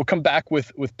season goes. We'll come back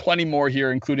with plenty more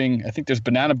here, including, I think there's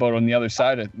Banana Boat on the other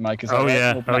side. Mike, is that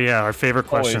right? Oh yeah, our favorite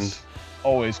question.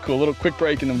 Always cool. A little quick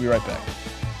break, and then we'll be right back.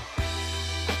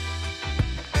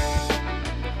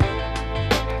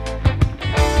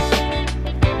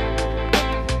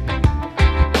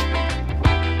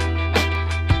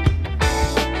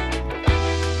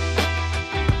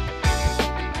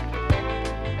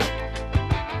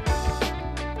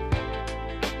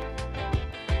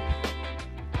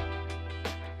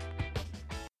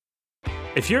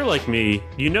 If you're like me,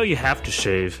 you have to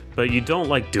shave, but you don't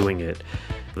like doing it.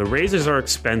 The razors are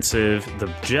expensive, the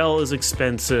gel is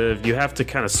expensive, you have to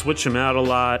kind of switch them out a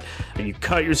lot, and you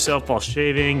cut yourself while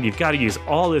shaving, you've got to use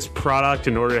all this product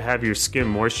in order to have your skin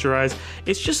moisturized.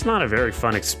 It's just not a very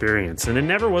fun experience, and it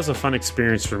never was a fun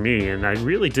experience for me, and I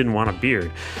really didn't want a beard.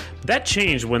 That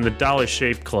changed when the Dollar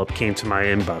Shave Club came to my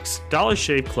inbox. Dollar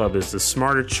Shave Club is the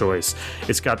smarter choice.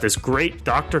 It's got this great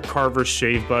Dr. Carver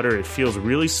shave butter. It feels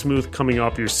really smooth coming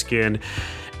off your skin.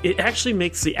 It actually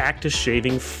makes the act of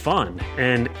shaving fun,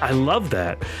 and I love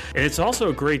that. And it's also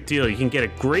a great deal. You can get a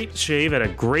great shave at a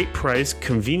great price,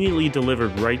 conveniently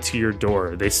delivered right to your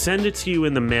door. They send it to you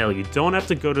in the mail. You don't have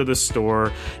to go to the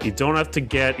store. You don't have to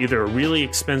get either a really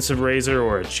expensive razor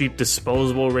or a cheap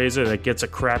disposable razor that gets a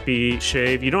crappy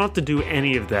shave. You don't have to do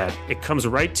any of that. It comes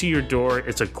right to your door.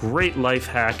 It's a great life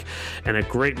hack and a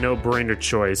great no-brainer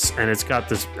choice, and it's got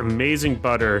this amazing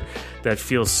butter that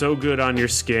feels so good on your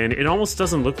skin. It almost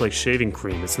doesn't look like shaving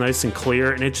cream. It's nice and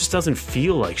clear, and it just doesn't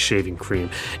feel like shaving cream.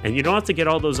 And you don't have to get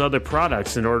all those other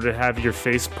products in order to have your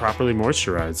face properly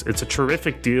moisturized. It's a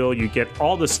terrific deal. You get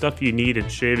all the stuff you need in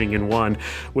shaving in one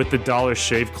with the Dollar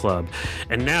Shave Club.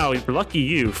 And now, lucky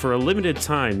you, for a limited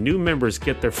time, new members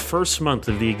get their first month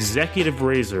of the Executive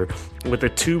Razor with a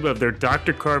tube of their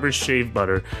Dr. Carver's shave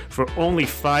butter for only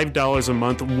 $5 a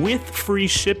month with free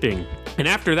shipping. And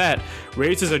after that,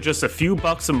 raises are just a few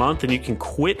bucks a month and you can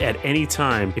quit at any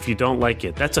time if you don't like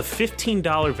it. That's a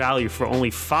 $15 value for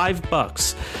only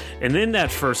 $5. And in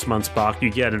that first month's box, you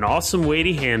get an awesome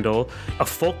weighty handle, a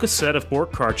full cassette of more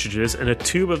cartridges, and a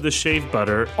tube of the shave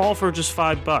butter, all for just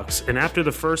 $5. And after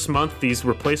the first month, these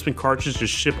replacement cartridges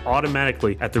ship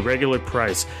automatically at the regular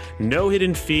price. No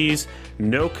hidden fees,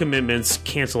 no commitments,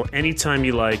 cancel anytime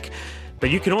you like. But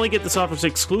you can only get this offer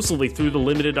exclusively through the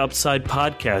Limited Upside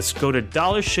podcast. Go to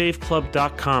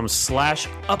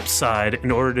dollarshaveclub.com/upside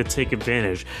in order to take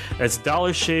advantage. That's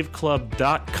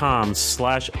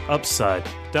dollarshaveclub.com/upside.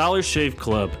 Dollar Shave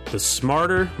Club, the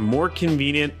smarter, more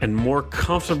convenient, and more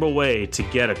comfortable way to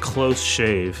get a close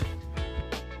shave.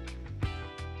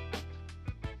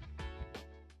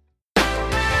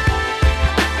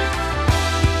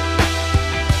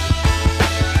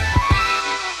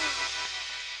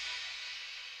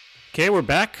 Okay, we're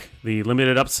back. The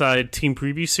Limited Upside Team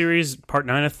Preview Series, Part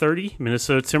 9 of 30.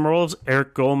 Minnesota Timberwolves,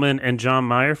 Eric Goldman and John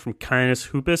Meyer from Canis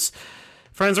Hoopus.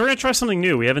 Friends, we're going to try something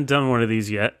new. We haven't done one of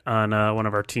these yet on one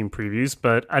of our team previews,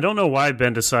 but I don't know why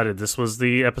Ben decided this was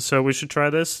the episode we should try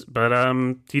this, but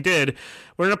he did.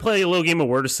 We're going to play a little game of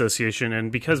word association, and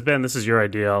because, Ben, this is your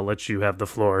idea, I'll let you have the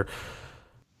floor.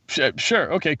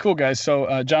 Sure. Okay, cool, guys.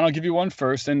 So, John, I'll give you one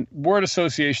first, and word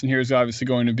association here is obviously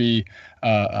going to be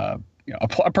a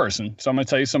person. So I'm going to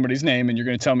tell you somebody's name, and you're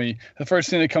going to tell me the first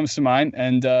thing that comes to mind.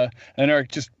 And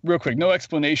Eric, just real quick, no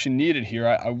explanation needed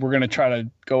here. We're going to try to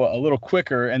go a little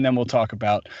quicker, and then we'll talk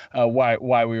about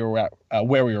why we were at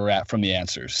where we were at from the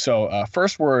answers. So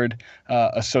first word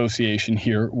association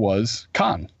here was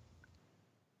con.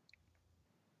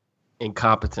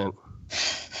 Incompetent.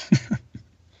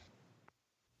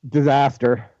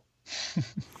 Disaster.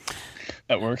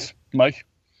 That works. Mike?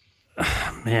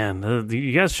 Man,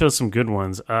 you guys chose some good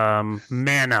ones.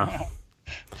 Manna.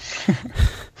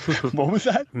 What was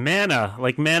that? Manna,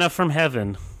 like manna from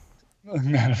heaven.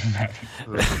 Manna from heaven.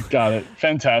 Got it.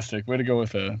 Fantastic. Way to go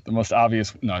with the most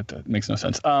obvious. No, it makes no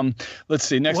sense. Let's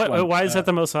see. Next one. Why is that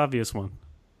the most obvious one?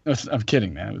 I'm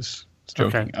kidding, man. I was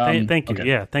joking. Okay. Thank you. Okay.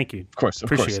 Yeah, thank you. Of course.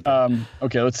 Appreciate that.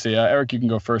 Okay, let's see. Eric, you can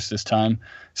go first this time.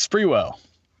 Spreewell.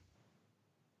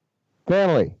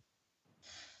 Family.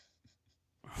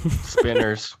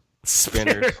 Spinners.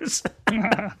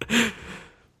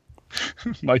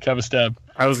 Mike, have a stab.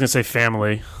 I was going to say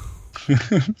family.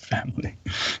 Family.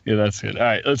 Yeah, that's good. All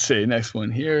right, let's see. Next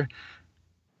one here.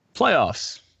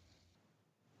 Playoffs.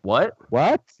 What?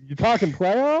 You talking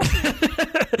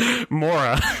playoffs?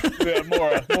 Mora. Yeah,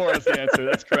 Mora is the answer.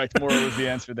 That's correct. Mora was the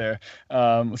answer there.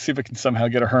 Let's see if I can somehow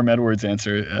get a Herm Edwards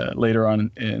answer later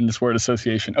on in this word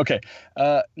association. Okay,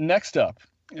 next up.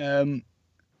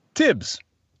 Tibbs.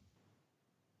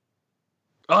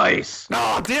 Ice.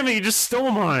 Oh, damn it, you just stole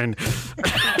mine.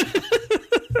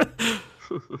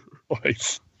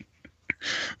 Ice.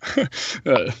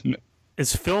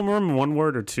 Is film room one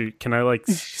word or two? Can I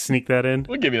sneak that in?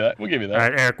 We'll give you that. All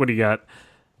right, Eric, what do you got?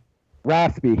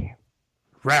 Raspy.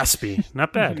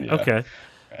 Not bad. Yeah. Okay.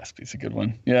 Raspy's a good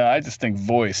one. Yeah, I just think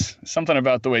voice. Something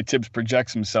about the way Tibbs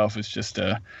projects himself is just,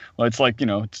 it's like,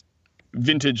 it's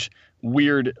vintage,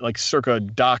 weird, like circa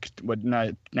Doc,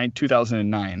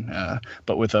 2009,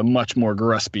 but with a much more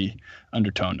graspy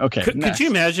undertone. Okay. Could you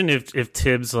imagine if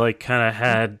Tibbs kind of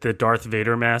had the Darth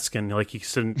Vader mask and he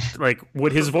said,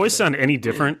 would his voice sound any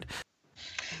different?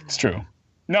 It's true.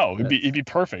 No, it'd be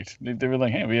perfect. They were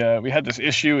like, hey, we had this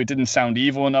issue. It didn't sound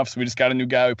evil enough, so we just got a new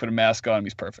guy. We put a mask on him.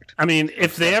 He's perfect. I mean,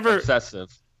 if they ever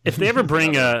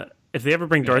bring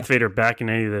Darth Vader back in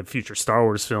any of the future Star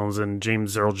Wars films, and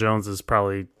James Earl Jones is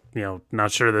probably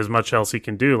not sure there's much else he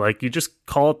can do, you just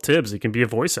call up Tibbs. He can be a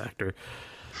voice actor.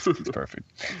 It's perfect.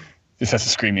 Just has to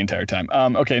scream the entire time.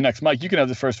 Okay, next, Mike, you can have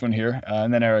the first one here,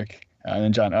 and then Eric, and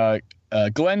then John.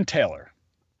 Glenn Taylor.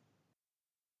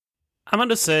 I'm going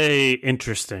to say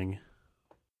interesting.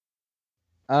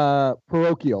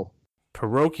 Parochial.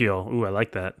 Ooh, I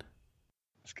like that.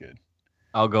 That's good.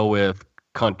 I'll go with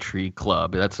country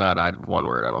club. That's not one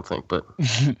word, I don't think, but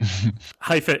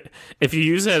if you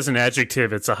use it as an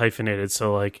adjective, it's a hyphenated.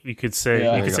 So you could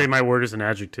say say my word is an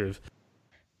adjective.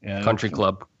 Yeah, country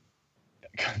club.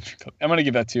 Country club. I'm gonna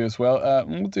give that to you as well.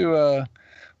 We'll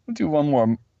do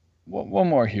one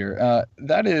more here.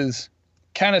 That is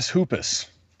Canis Hoopus.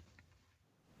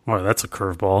 Wow, that's a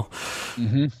curveball.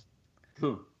 Mm-hmm.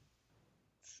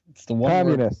 It's the one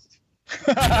Communist.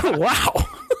 Wow.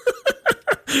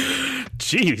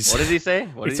 Jeez. What did he say?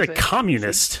 It's a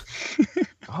communist.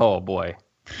 Oh boy.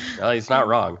 Well, he's not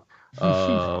wrong.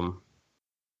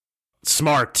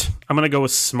 Smart. I'm going to go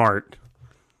with Smart.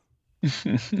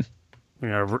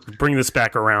 Bring this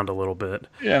back around a little bit.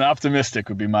 Yeah, and optimistic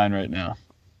would be mine right now.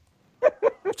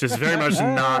 Which is very much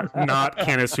not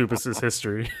Canis Hoopus'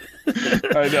 history.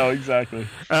 I know, exactly.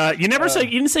 You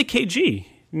didn't say KG.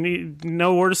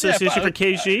 No word association for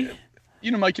KG?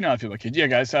 Mike, you know how I feel about KG. Yeah,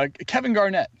 guys. Kevin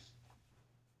Garnett.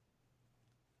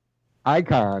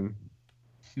 Icon.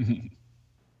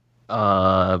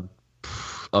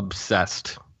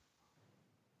 Obsessed.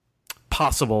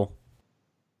 Possible.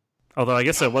 Although I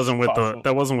guess that wasn't with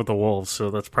the Wolves,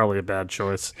 so that's probably a bad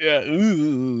choice. Yeah,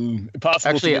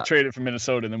 possible to get traded from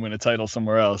Minnesota and then win a title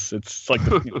somewhere else. It's like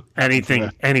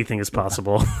anything is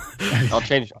possible. I'll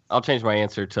change my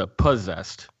answer to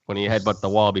possessed when he headbutt the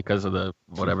wall because of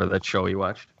that show he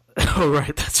watched. Oh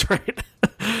right, that's right.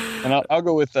 And I'll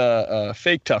go with a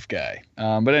fake tough guy.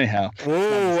 But anyhow.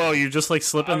 Whoa, you're just like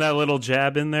slipping that little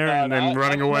jab in there and then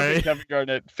running away. I'm a Kevin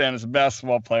Garnett fan as a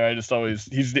basketball player. I just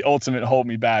he's the ultimate hold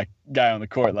me back guy on the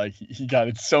court. Like he got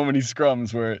in so many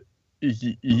scrums where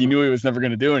he knew he was never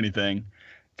going to do anything,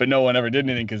 but no one ever did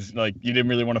anything because like you didn't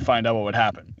really want to find out what would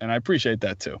happen. And I appreciate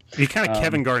that too. You kind of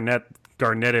Kevin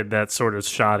Garnetted that sort of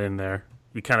shot in there.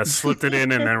 You kind of slipped it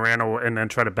in and then ran away and then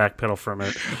tried to backpedal from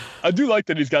it. I do like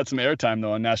that he's got some airtime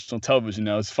though on national television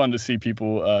now. It's fun to see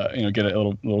people, get a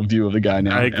little view of the guy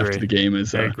now after the game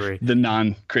as the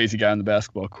non-crazy guy on the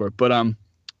basketball court. But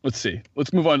let's see.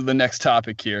 Let's move on to the next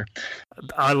topic here.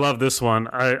 I love this one.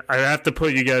 I have to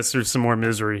put you guys through some more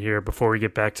misery here before we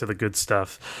get back to the good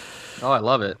stuff. Oh, I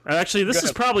love it. Actually, this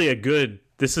is probably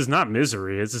this is not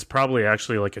misery. This is probably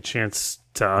actually like a chance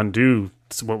to undo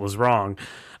what was wrong.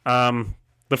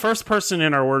 The first person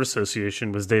in our word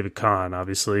association was David Kahn.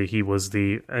 Obviously, he was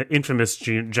the infamous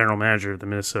general manager of the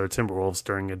Minnesota Timberwolves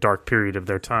during a dark period of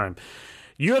their time.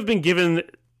 You have been given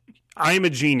I am a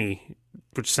genie,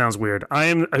 which sounds weird. I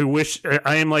am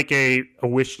like a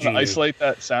wish genie. Isolate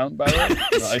that sound, by the way.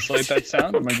 Isolate that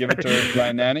sound. I'm going to give it to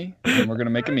Ryan Nanny, and we're going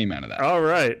to make a meme out of that. All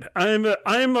right. I'm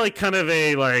like kind of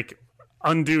a like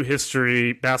undo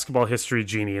history, basketball history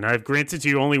genie, and I've granted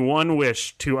you only one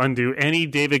wish to undo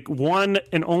one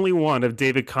and only one of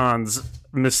David Kahn's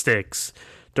mistakes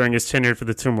during his tenure for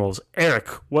the Timberwolves. Eric,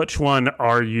 which one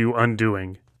are you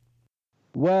undoing?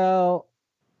 Well,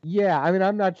 yeah, I mean,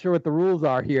 I'm not sure what the rules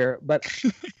are here, but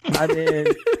I mean,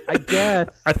 I guess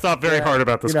I thought very hard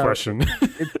about this question.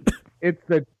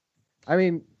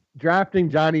 Drafting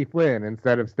Johnny Flynn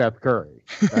instead of Steph Curry.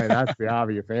 Right? That's the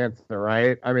obvious answer,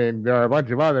 right? I mean, there are a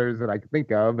bunch of others that I can think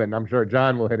of, and I'm sure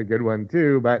John will hit a good one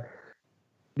too. But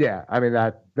yeah, I mean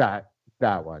that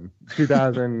one.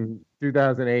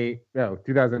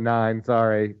 2009.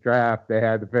 Sorry, draft. They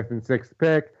had the 5th and 6th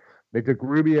pick. They took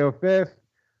Rubio 5th.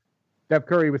 Steph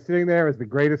Curry was sitting there as the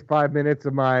greatest 5 minutes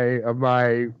of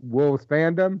my Wolves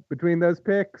fandom between those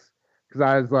picks because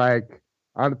I was like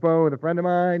on the phone with a friend of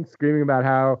mine screaming about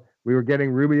how we were getting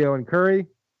Rubio and Curry,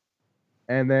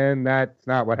 and then that's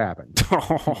not what happened.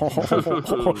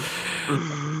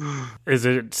 Is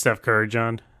it Steph Curry,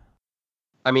 John?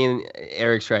 I mean,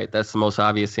 Eric's right. That's the most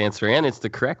obvious answer, and it's the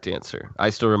correct answer.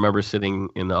 I still remember sitting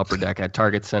in the upper deck at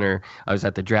Target Center. I was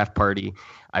at the draft party.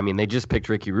 I mean, they just picked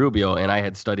Ricky Rubio, and I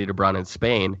had studied abroad in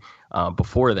Spain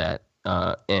before that,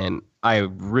 and I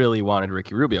really wanted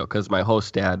Ricky Rubio because my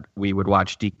host dad, we would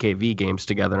watch DKV games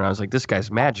together, and I was like, this guy's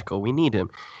magical. We need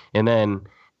him. And then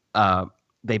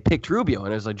they picked Rubio,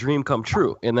 and it was a dream come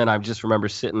true. And then I just remember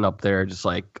sitting up there just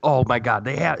like, oh, my God,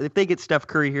 if they get Steph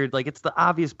Curry here, like it's the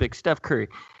obvious pick, Steph Curry.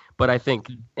 But I think,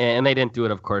 and they didn't do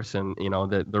it, of course, and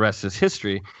the rest is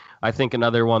history. I think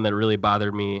another one that really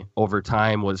bothered me over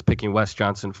time was picking Wes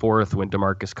Johnson 4th when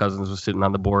DeMarcus Cousins was sitting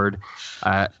on the board.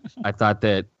 I thought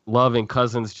that Love and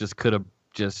Cousins just could have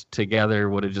together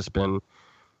would have just been,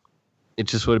 it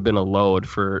just would have been a load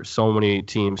for so many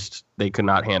teams. They could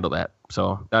not handle that.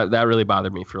 So that really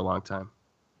bothered me for a long time.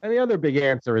 And the other big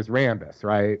answer is Rambis,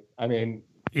 right? I mean,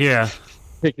 yeah.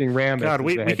 Picking Rambis. God,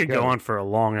 we could go on for a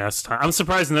long ass time. I'm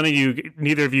surprised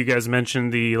neither of you guys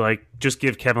mentioned the just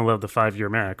give Kevin Love the 5-year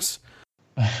max.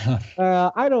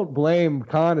 I don't blame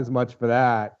Kahn as much for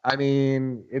that. I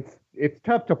mean, it's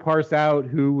tough to parse out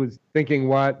who was thinking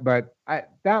what, but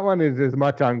that one is as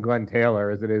much on Glenn Taylor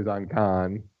as it is on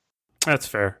Kahn. That's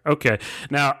fair. Okay.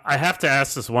 Now, I have to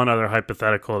ask this one other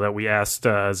hypothetical that we asked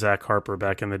Zach Harper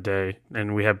back in the day,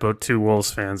 and we have both two Wolves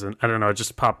fans, and I don't know, it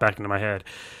just popped back into my head.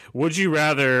 Would you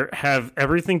rather have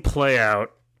everything play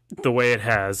out the way it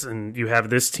has, and you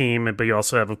have this team, but you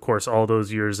also have, of course, all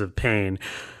those years of pain,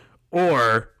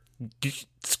 or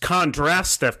Kahn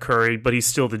drafts Steph Curry, but he's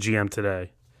still the GM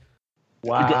today?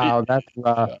 Wow, that's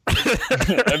rough.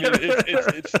 I mean,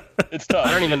 it's tough.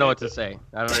 I don't even know what to say.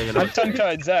 I don't even know. I'm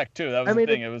tongue-tied Zach too. That was the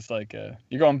thing. It was like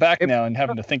you're going back now and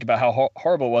having to think about how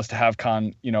horrible it was to have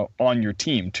Khan, on your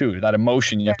team too. That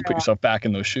emotion, you have to put yourself back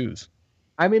in those shoes.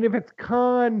 I mean, if it's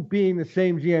Khan being the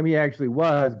same GM he actually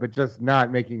was, but just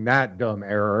not making that dumb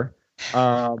error,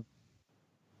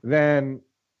 then,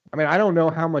 I mean, I don't know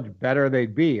how much better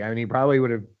they'd be. I mean, he probably would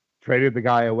have traded the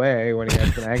guy away when he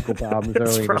had some ankle problems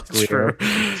early in his career.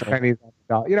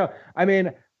 I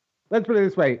mean, let's put it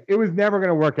this way. It was never going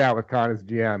to work out with Khan as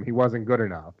GM. He wasn't good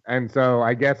enough. And so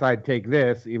I guess I'd take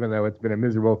this, even though it's been a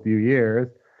miserable few years,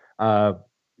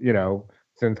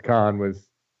 since Khan was a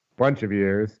bunch of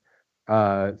years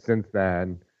since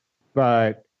then.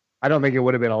 But I don't think it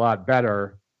would have been a lot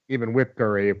better, even with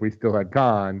Curry, if we still had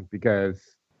Khan, because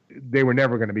they were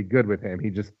never going to be good with him.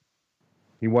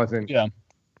 He wasn't. Yeah.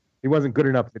 He wasn't good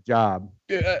enough at the job.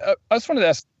 I just wanted to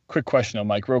ask a quick question, though,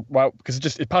 Mike,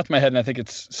 because it popped in my head, and I think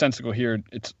it's sensible here.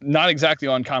 It's not exactly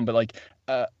on Khan, but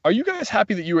are you guys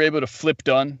happy that you were able to flip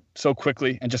Dunn so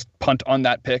quickly and just punt on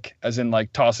that pick, as in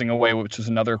tossing away, which was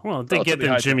another? Well, it did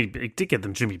get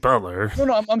them Jimmy Butler.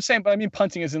 No, I'm saying, but I mean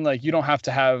punting as in you don't have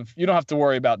to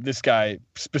worry about this guy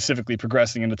specifically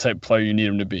progressing into the type of player you need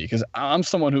him to be. Because I'm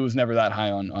someone who was never that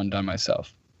high on Dunn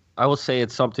myself. I will say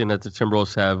it's something that the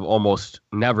Timberwolves have almost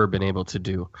never been able to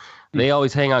do. They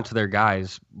always hang on to their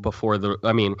guys before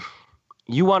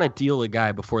you want to deal a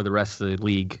guy before the rest of the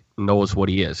league knows what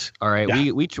he is. All right.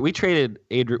 Yeah. We traded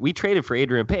for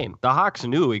Adrian Payne. The Hawks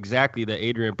knew exactly that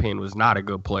Adrian Payne was not a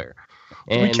good player.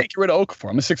 And we can't get rid of Okafor.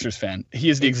 I'm a Sixers fan. He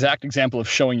is the exact example of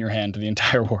showing your hand to the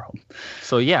entire world.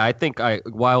 So yeah, I think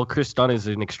while Chris Dunn is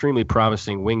an extremely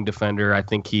promising wing defender, I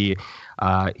think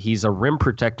he's a rim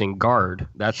protecting guard.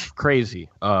 That's crazy.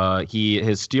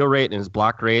 His steal rate and his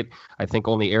block rate, I think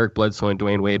only Eric Bledsoe and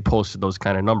Dwayne Wade posted those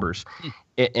kind of numbers.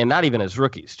 And not even as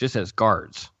rookies, just as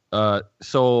guards.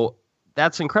 So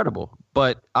that's incredible.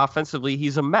 But offensively,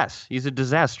 he's a mess. He's a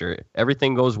disaster.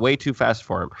 Everything goes way too fast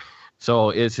for him.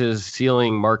 So is his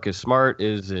ceiling Marcus Smart?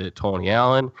 Is it Tony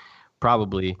Allen?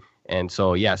 Probably. And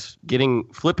so, yes,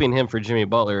 flipping him for Jimmy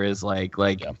Butler is like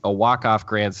a walk-off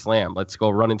grand slam. Let's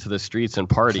go run into the streets and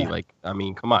party. Yeah.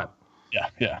 Come on.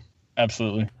 Yeah,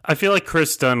 absolutely. I feel like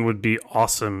Chris Dunn would be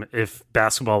awesome if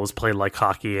basketball was played like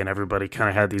hockey and everybody kind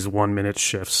of had these 1-minute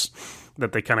shifts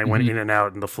that they kind of went in and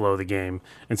out in the flow of the game.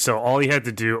 And so all he had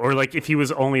to do, or if he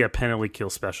was only a penalty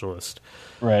kill specialist.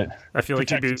 Right. I feel like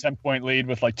he'd be a 10-point lead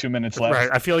with 2 minutes left. Right.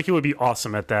 I feel like he would be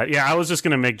awesome at that. Yeah, I was just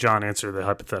going to make John answer the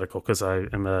hypothetical because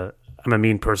I'm a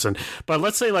mean person. But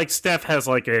let's say Steph has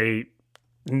a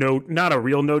not a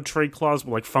real no trade clause,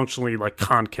 but functionally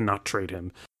Khan cannot trade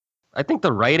him. I think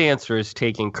the right answer is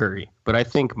taking Curry, but I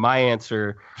think my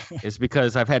answer is,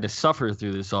 because I've had to suffer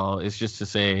through this all, is just to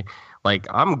say,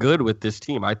 I'm good with this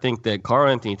team. I think that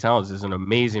Karl-Anthony Towns is an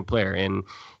amazing player, and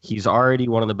he's already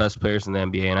one of the best players in the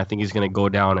NBA, and I think he's going to go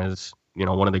down as,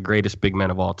 one of the greatest big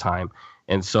men of all time.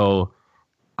 And so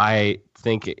I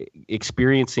think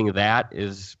experiencing that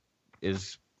is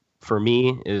for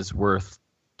me, is worth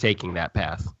taking that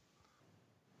path.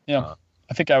 Yeah.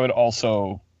 I think I would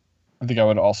also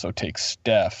take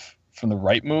Steph from the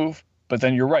right move, but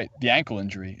then you're right. The ankle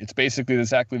injury, it's basically the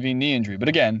Zach LaVine knee injury. But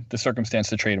again, the circumstance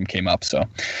to trade him came up. So,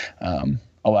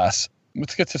 alas,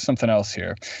 let's get to something else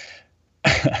here.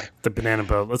 The banana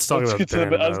boat. Let's talk about the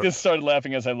banana boat. I was just started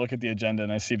laughing as I look at the agenda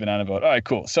and I see banana boat. All right,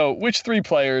 cool. So which 3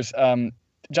 players,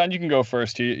 John, you can go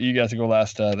first. You guys can go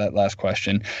last. That last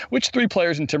question. Which 3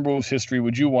 players in Timberwolves history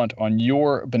would you want on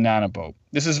your banana boat?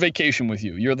 This is vacation with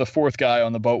you. You're the 4th guy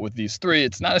on the boat with these 3.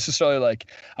 It's not necessarily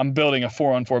I'm building a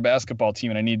 4-on-4 basketball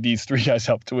team and I need these 3 guys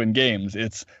help to win games.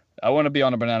 It's I want to be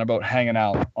on a banana boat hanging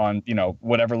out on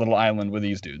whatever little island with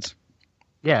these dudes.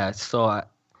 Yeah. So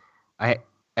I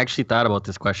actually thought about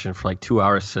this question for 2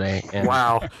 hours today. And,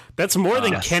 wow, that's more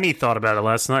than Kenny thought about it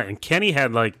last night. And Kenny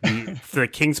had the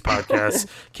Kings podcast.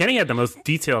 Kenny had the most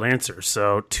detailed answers.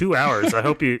 So 2 hours. I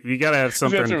hope you got to have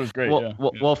something. His answer was great.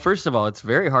 Well, first of all, it's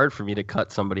very hard for me to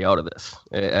cut somebody out of this.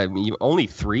 Only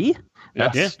 3?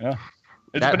 Yeah. It's a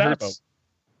banana boat.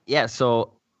 Yeah.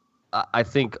 So I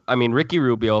think Ricky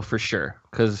Rubio for sure,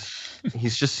 because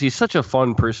he's such a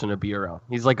fun person to be around.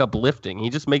 He's uplifting. He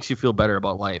just makes you feel better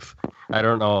about life. I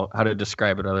don't know how to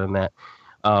describe it other than that.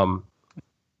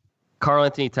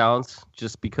 Karl-Anthony Towns,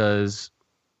 just because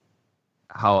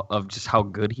how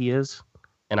good he is,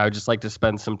 and I would just like to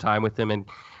spend some time with him, and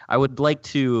I would like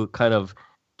to kind of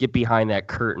get behind that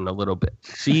curtain a little bit,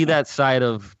 see that side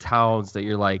of Towns that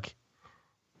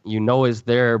you're is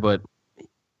there, but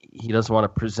he doesn't want to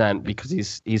present because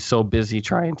he's so busy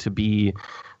trying to be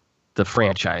the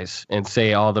franchise and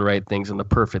say all the right things and the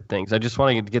perfect things. I just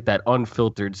want to get that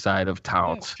unfiltered side of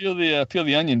Towns. Peel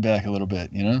the onion back a little bit,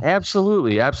 you know?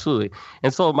 Absolutely.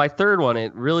 And so my third one,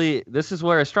 this is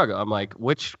where I struggle. I'm like,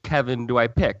 which Kevin do I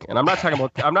pick? And I'm not talking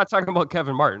about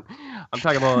Kevin Martin. I'm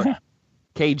talking about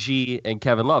KG and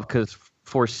Kevin Love, because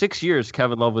for 6 years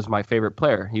Kevin Love was my favorite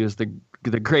player. He was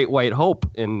the great white hope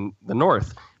in the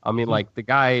North. I mean, like, the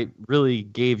guy really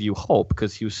gave you hope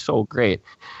because he was so great.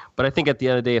 But I think at the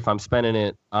end of the day, if I'm spending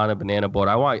it on a banana boat,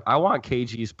 I want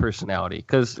KG's personality,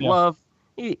 because Love,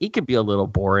 he could be a little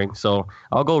boring. So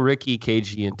I'll go Ricky,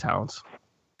 KG, and Towns.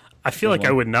 I feel like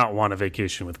I would not want a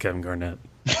vacation with Kevin Garnett.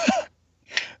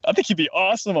 I think he'd be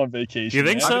awesome on vacation. You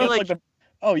think so?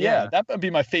 That would be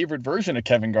my favorite version of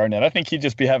Kevin Garnett. I think he'd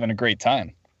just be having a great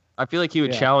time. I feel like he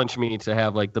would challenge me to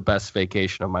have like the best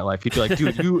vacation of my life. He'd be like,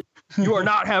 dude, you are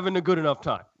not having a good enough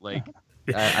time. Like,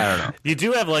 I don't know. You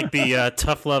do have like the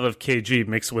tough love of KG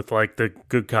mixed with like the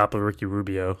good cop of Ricky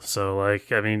Rubio. So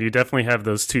like, I mean, you definitely have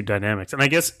those two dynamics. And I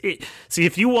guess,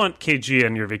 if you want KG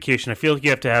on your vacation, I feel like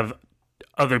you have to have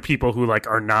other people who like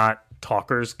are not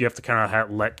talkers. You have to kind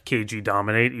of let KG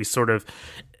dominate. He's sort of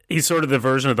the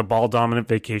version of the ball dominant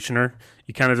vacationer.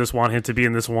 You kind of just want him to be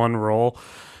in this one role.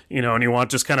 You know, and you want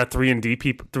just kind of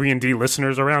 3&D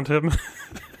listeners around him.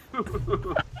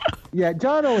 Yeah,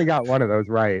 John only got one of those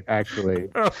right, actually.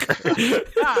 Okay.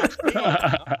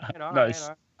 Nice.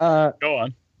 Go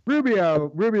on.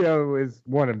 Rubio is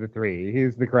one of the three.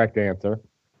 He's the correct answer.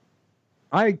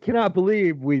 I cannot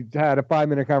believe we've had a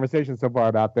 5-minute conversation so far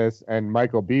about this, and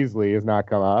Michael Beasley has not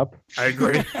come up. I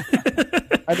agree.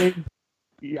 I mean,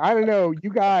 I don't know. You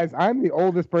guys, I'm the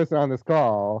oldest person on this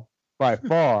call. By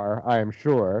far, I am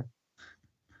sure.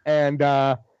 And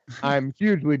I'm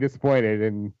hugely disappointed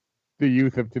in the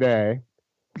youth of today.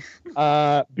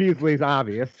 Beasley's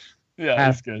obvious. Yeah,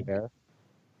 that's good. There.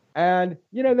 And,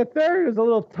 the third is a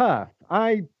little tough.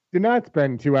 I did not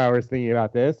spend 2 hours thinking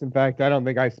about this. In fact, I don't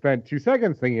think I spent 2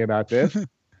 seconds thinking about this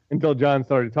until John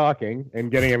started talking and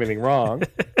getting everything wrong.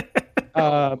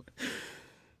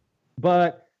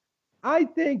 But I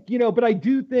think, but I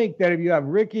do think that if you have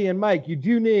Ricky and Mike, you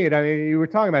do need, I mean, you were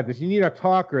talking about this, you need a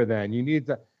talker then. You need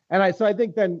to, so I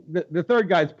think then the third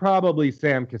guy is probably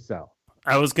Sam Cassell.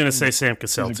 I was going to say Sam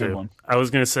Cassell too. I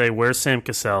was going to say, where's Sam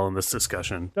Cassell in this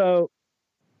discussion? So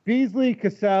Beasley,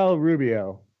 Cassell,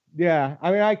 Rubio. Yeah,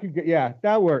 I mean,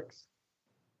 that works.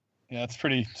 Yeah, it's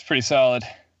pretty solid.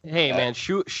 Hey, man,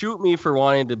 shoot me for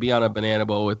wanting to be on a banana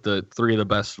boat with the 3 of the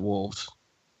best Wolves.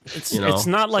 It's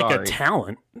not like a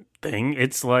talent thing.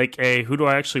 It's like a who do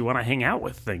I actually want to hang out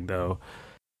with thing, though.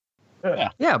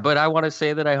 Yeah, but I want to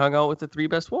say that I hung out with the 3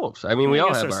 best Wolves. I mean, we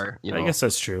all have our. I guess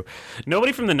that's true.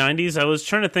 Nobody from the '90s. I was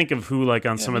trying to think of who, like,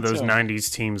 on some of those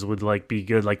 '90s teams would like be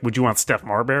good. Like, would you want Steph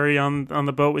Marbury on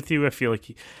the boat with you? I feel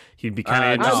like he'd be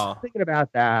kind of. I was thinking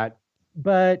about that,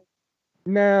 but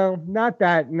no, not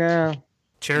that. No,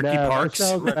 Cherokee Parks.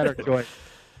 Better choice.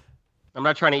 I'm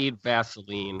not trying to eat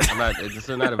Vaseline. This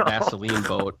is not a Vaseline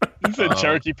boat. You said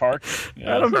Cherokee Park.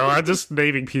 Yeah, I don't know. I'm just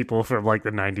naming people from like the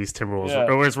 '90s Timberwolves. Yeah.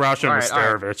 Or where's Rasha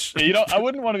Mastarovich? Right. Yeah, I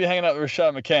wouldn't want to be hanging out with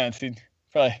Rashad McCants. He'd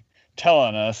probably tell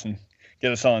on us and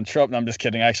get us all in trouble. No, I'm just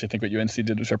kidding. I actually think what UNC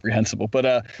did was reprehensible.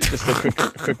 But just a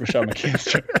quick Rashad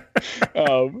McCants joke.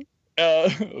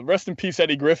 Rest in peace,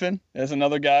 Eddie Griffin. There's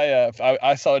another guy.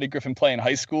 I saw Eddie Griffin play in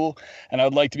high school, and I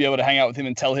would like to be able to hang out with him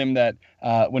and tell him that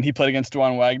when he played against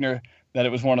Duane Wagner, that it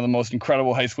was one of the most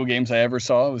incredible high school games I ever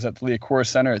saw. It was at the Liacouras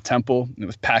Center at Temple. It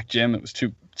was packed gym. It was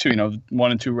two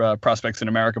 1 and 2 prospects in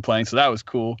America playing. So that was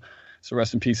cool. So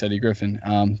rest in peace, Eddie Griffin.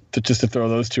 Just to throw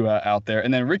those two out there.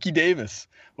 And then Ricky Davis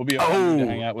will be to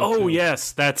hang out with. Oh,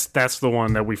 yes. That's the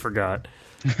one that we forgot.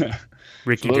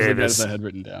 Ricky so those Davis. Are guys I had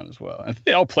written down as well. I think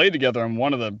they all played together in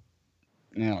one of the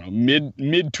mid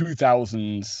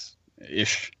 2000s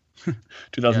ish.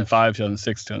 2005,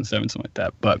 2006, 2007, something like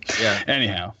that. But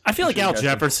anyhow, I feel like Al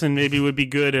Jefferson maybe would be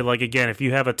good. And like again, if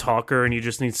you have a talker and you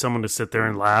just need someone to sit there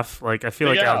and laugh, like I feel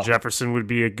like Al Jefferson would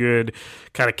be a good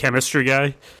kind of chemistry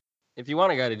guy. If you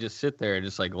want a guy to just sit there and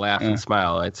just like laugh and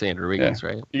smile, I'd say Andrew Wiggins,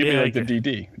 right? You could be like the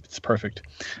DD. It's perfect.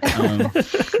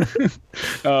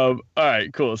 All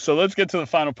right, cool. So let's get to the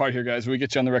final part here, guys. We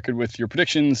get you on the record with your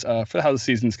predictions for how the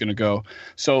season's going to go.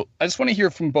 So I just want to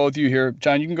hear from both of you here.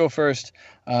 John, you can go first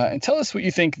and tell us what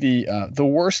you think the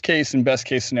worst case and best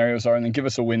case scenarios are, and then give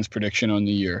us a wins prediction on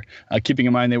the year. Keeping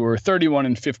in mind they were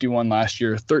 31-51 last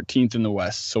year, 13th in the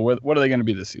West. So what are they going to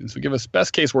be this season? So give us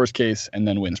best case, worst case, and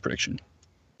then wins prediction.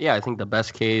 Yeah, I think the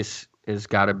best case has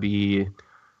got to be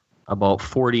about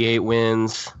 48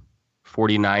 wins,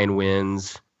 49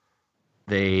 wins.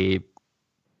 They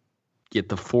get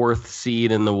the 4th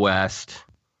seed in the West,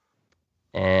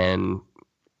 and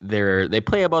they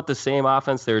play about the same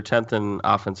offense. They're 10th in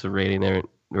offensive rating.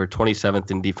 They're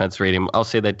 27th in defense rating. I'll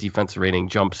say that defensive rating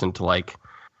jumps into like,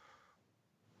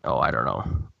 I don't know,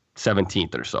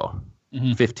 17th or so.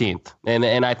 15th,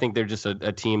 and I think they're just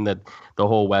a team that the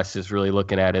whole West is really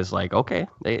looking at as like, okay,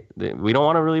 we don't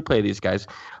want to really play these guys.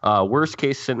 Worst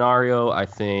case scenario, I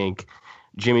think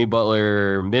Jimmy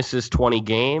Butler misses 20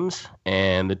 games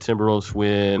and the Timberwolves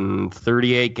win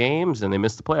 38 games and they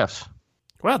miss the playoffs.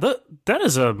 Wow, that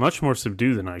is a much more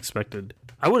subdued than I expected.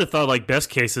 I would have thought like best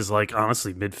case is like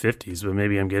honestly mid-50s, but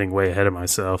maybe I'm getting way ahead of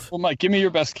myself. Well, Mike, give me your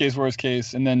best case, worst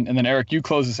case, and then Eric, you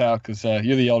close us out because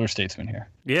you're the elder statesman here.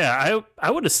 Yeah,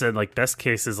 I would have said like best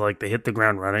case is like they hit the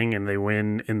ground running and they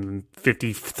win in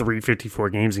 53, 54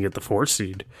 games and get the 4th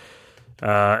seed.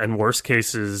 And worst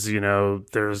case is,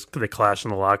 they clash in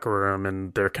the locker room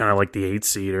and they're kind of like the 8th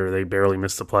seed or they barely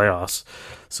miss the playoffs.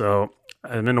 So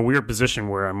I'm in a weird position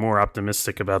where I'm more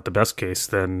optimistic about the best case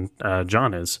than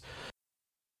John is.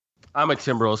 I'm a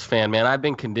Timberwolves fan, man. I've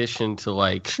been conditioned to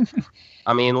like,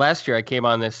 I mean, last year I came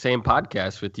on this same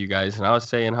podcast with you guys and I was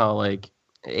saying how like,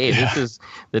 hey,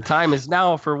 the time is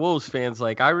now for Wolves fans.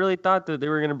 Like, I really thought that they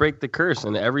were going to break the curse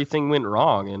and everything went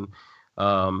wrong.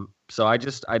 And so I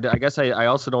guess I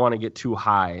also don't want to get too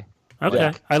high. Okay.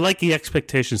 Yeah. I like the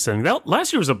expectation setting.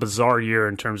 Last year was a bizarre year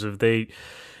in terms of they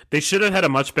should have had a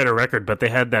much better record, but they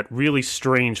had that really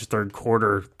strange third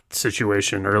quarter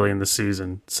situation early in the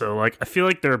season. So, like, I feel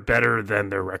like they're better than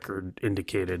their record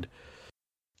indicated.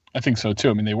 I think so, too.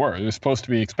 I mean, they were. It was supposed to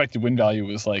be expected win value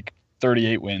was like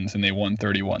 38 wins, and they won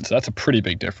 31. So that's a pretty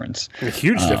big difference. A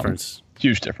huge difference.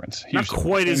 Huge difference. Not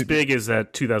quite as big as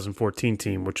that 2014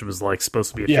 team, which was like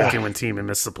supposed to be a 50-win team and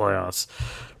missed the playoffs.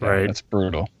 Right? Yeah, that's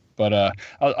brutal. But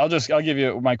I'll give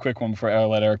you my quick one before I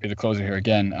let Eric be the closer here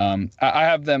again. I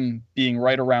have them being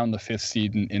right around the 5th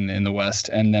seed in the West,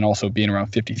 and then also being around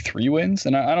 53 wins.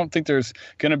 And I don't think there's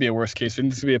going to be a worst case. It's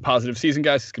going to be a positive season,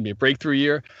 guys. It's going to be a breakthrough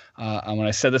year. When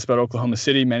I said this about Oklahoma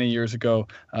City many years ago,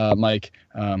 Mike,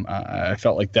 I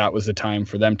felt like that was the time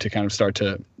for them to kind of start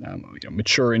to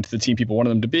mature into the team people wanted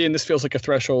them to be. And this feels like a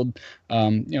threshold,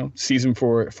 season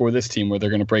for this team where they're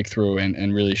going to break through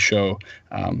and really show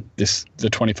the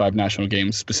 25 national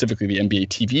games, specifically the NBA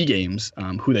TV games,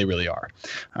 who they really are.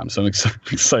 So I'm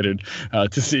excited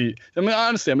to see. I mean,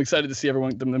 honestly, I'm excited to see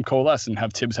them coalesce and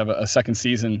have Tibbs have a second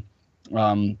season.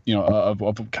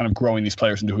 Of kind of growing these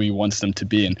players into who he wants them to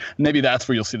be. And maybe that's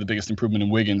where you'll see the biggest improvement in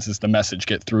Wiggins is the message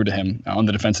get through to him on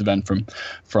the defensive end from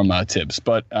Tibbs.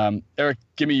 But Eric,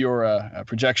 give me your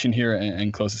projection here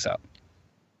and close this out.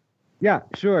 Yeah,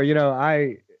 sure.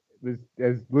 I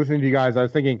was listening to you guys. I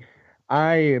was thinking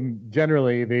I am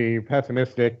generally the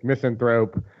pessimistic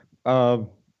misanthrope of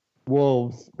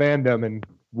Wolves fandom and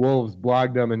Wolves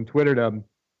blogdom and Twitterdom.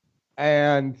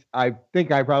 And I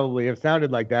think I probably have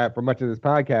sounded like that for much of this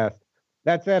podcast.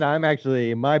 That said,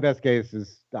 my best case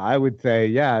is, I would say,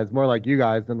 it's more like you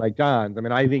guys than like John's. I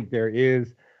mean, I think there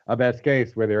is a best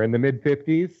case where they're in the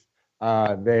mid-50s.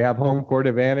 They have home court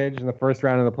advantage in the first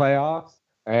round of the playoffs.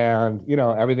 And,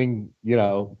 everything,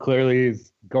 clearly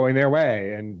is going their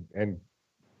way and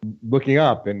looking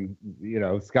up and,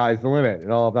 sky's the limit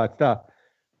and all of that stuff.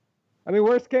 I mean,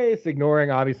 worst case, ignoring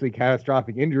obviously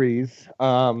catastrophic injuries,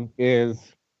 is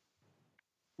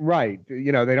right.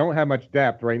 They don't have much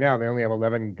depth right now. They only have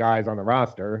 11 guys on the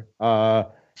roster,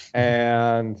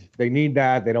 and they need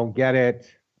that. They don't get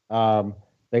it.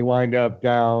 They wind up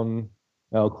down,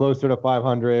 closer to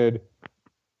 500,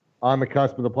 on the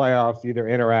cusp of the playoffs, either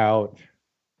in or out,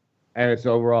 and it's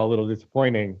overall a little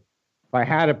disappointing. If I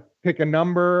had to pick a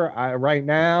number right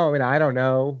now, I mean, I don't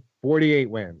know,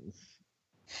 48 wins.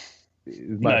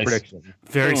 Is my prediction.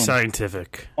 Very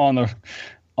scientific. On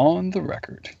the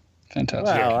record. Fantastic.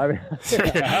 Wow, I mean,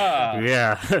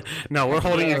 yeah. No, we're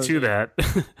holding you to that.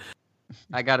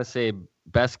 I gotta say,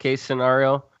 best case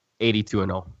scenario,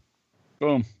 82-0.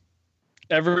 Boom.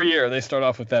 Every year they start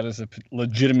off with that as a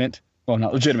legitimate, well,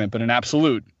 not legitimate, but an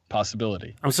absolute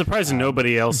possibility. I'm surprised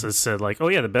nobody else has said like, oh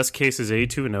yeah, the best case is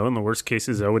 82-0 and the worst case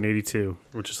is 0-82,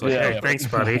 which is like, thanks,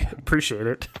 buddy. Appreciate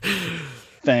it.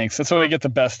 Thanks. That's why we get the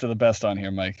best of the best on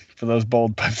here, Mike, for those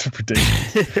bold types of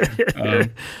predictions.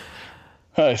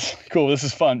 Nice. Cool. This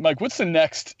is fun. Mike, what's the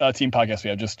next team podcast we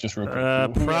have? Just real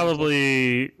quick.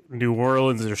 Probably New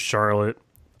Orleans or Charlotte.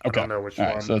 Okay. I don't know which All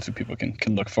one. Right, so that's what people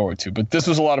can look forward to. But this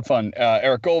was a lot of fun.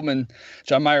 Eric Goldman,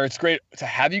 John Meyer, it's great to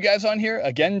have you guys on here.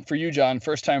 Again, for you, John,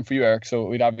 first time for you, Eric. So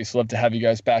we'd obviously love to have you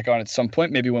guys back on at some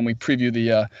point, maybe when we preview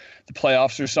the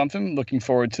playoffs or something. Looking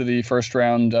forward to the first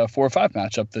round 4 or 5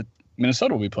 matchup that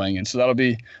Minnesota will be playing in. So that'll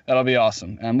be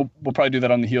awesome. And we'll probably do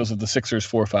that on the heels of the Sixers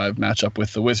 4-5 matchup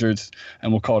with the Wizards,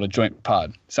 and we'll call it a joint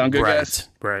pod. Sound good, guys?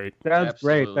 Right. Sounds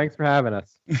Absolutely. great. Thanks for having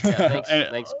us. Yeah,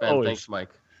 thanks, Ben. Always. Thanks, Mike.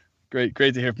 Great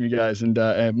to hear from you guys. And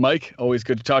Mike, always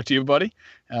good to talk to you, buddy.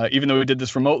 Even though we did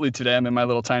this remotely today, I'm in my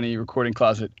little tiny recording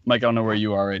closet. Mike, I don't know where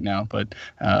you are right now, but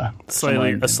a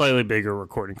slightly bigger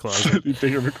recording closet.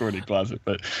 Bigger recording closet.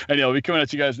 But anyhow, we'll be coming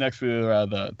at you guys next with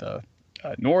the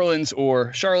New Orleans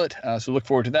or Charlotte. So look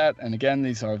forward to that. And again,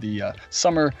 these are the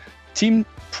summer team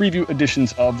preview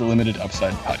editions of the Limited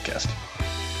Upside podcast.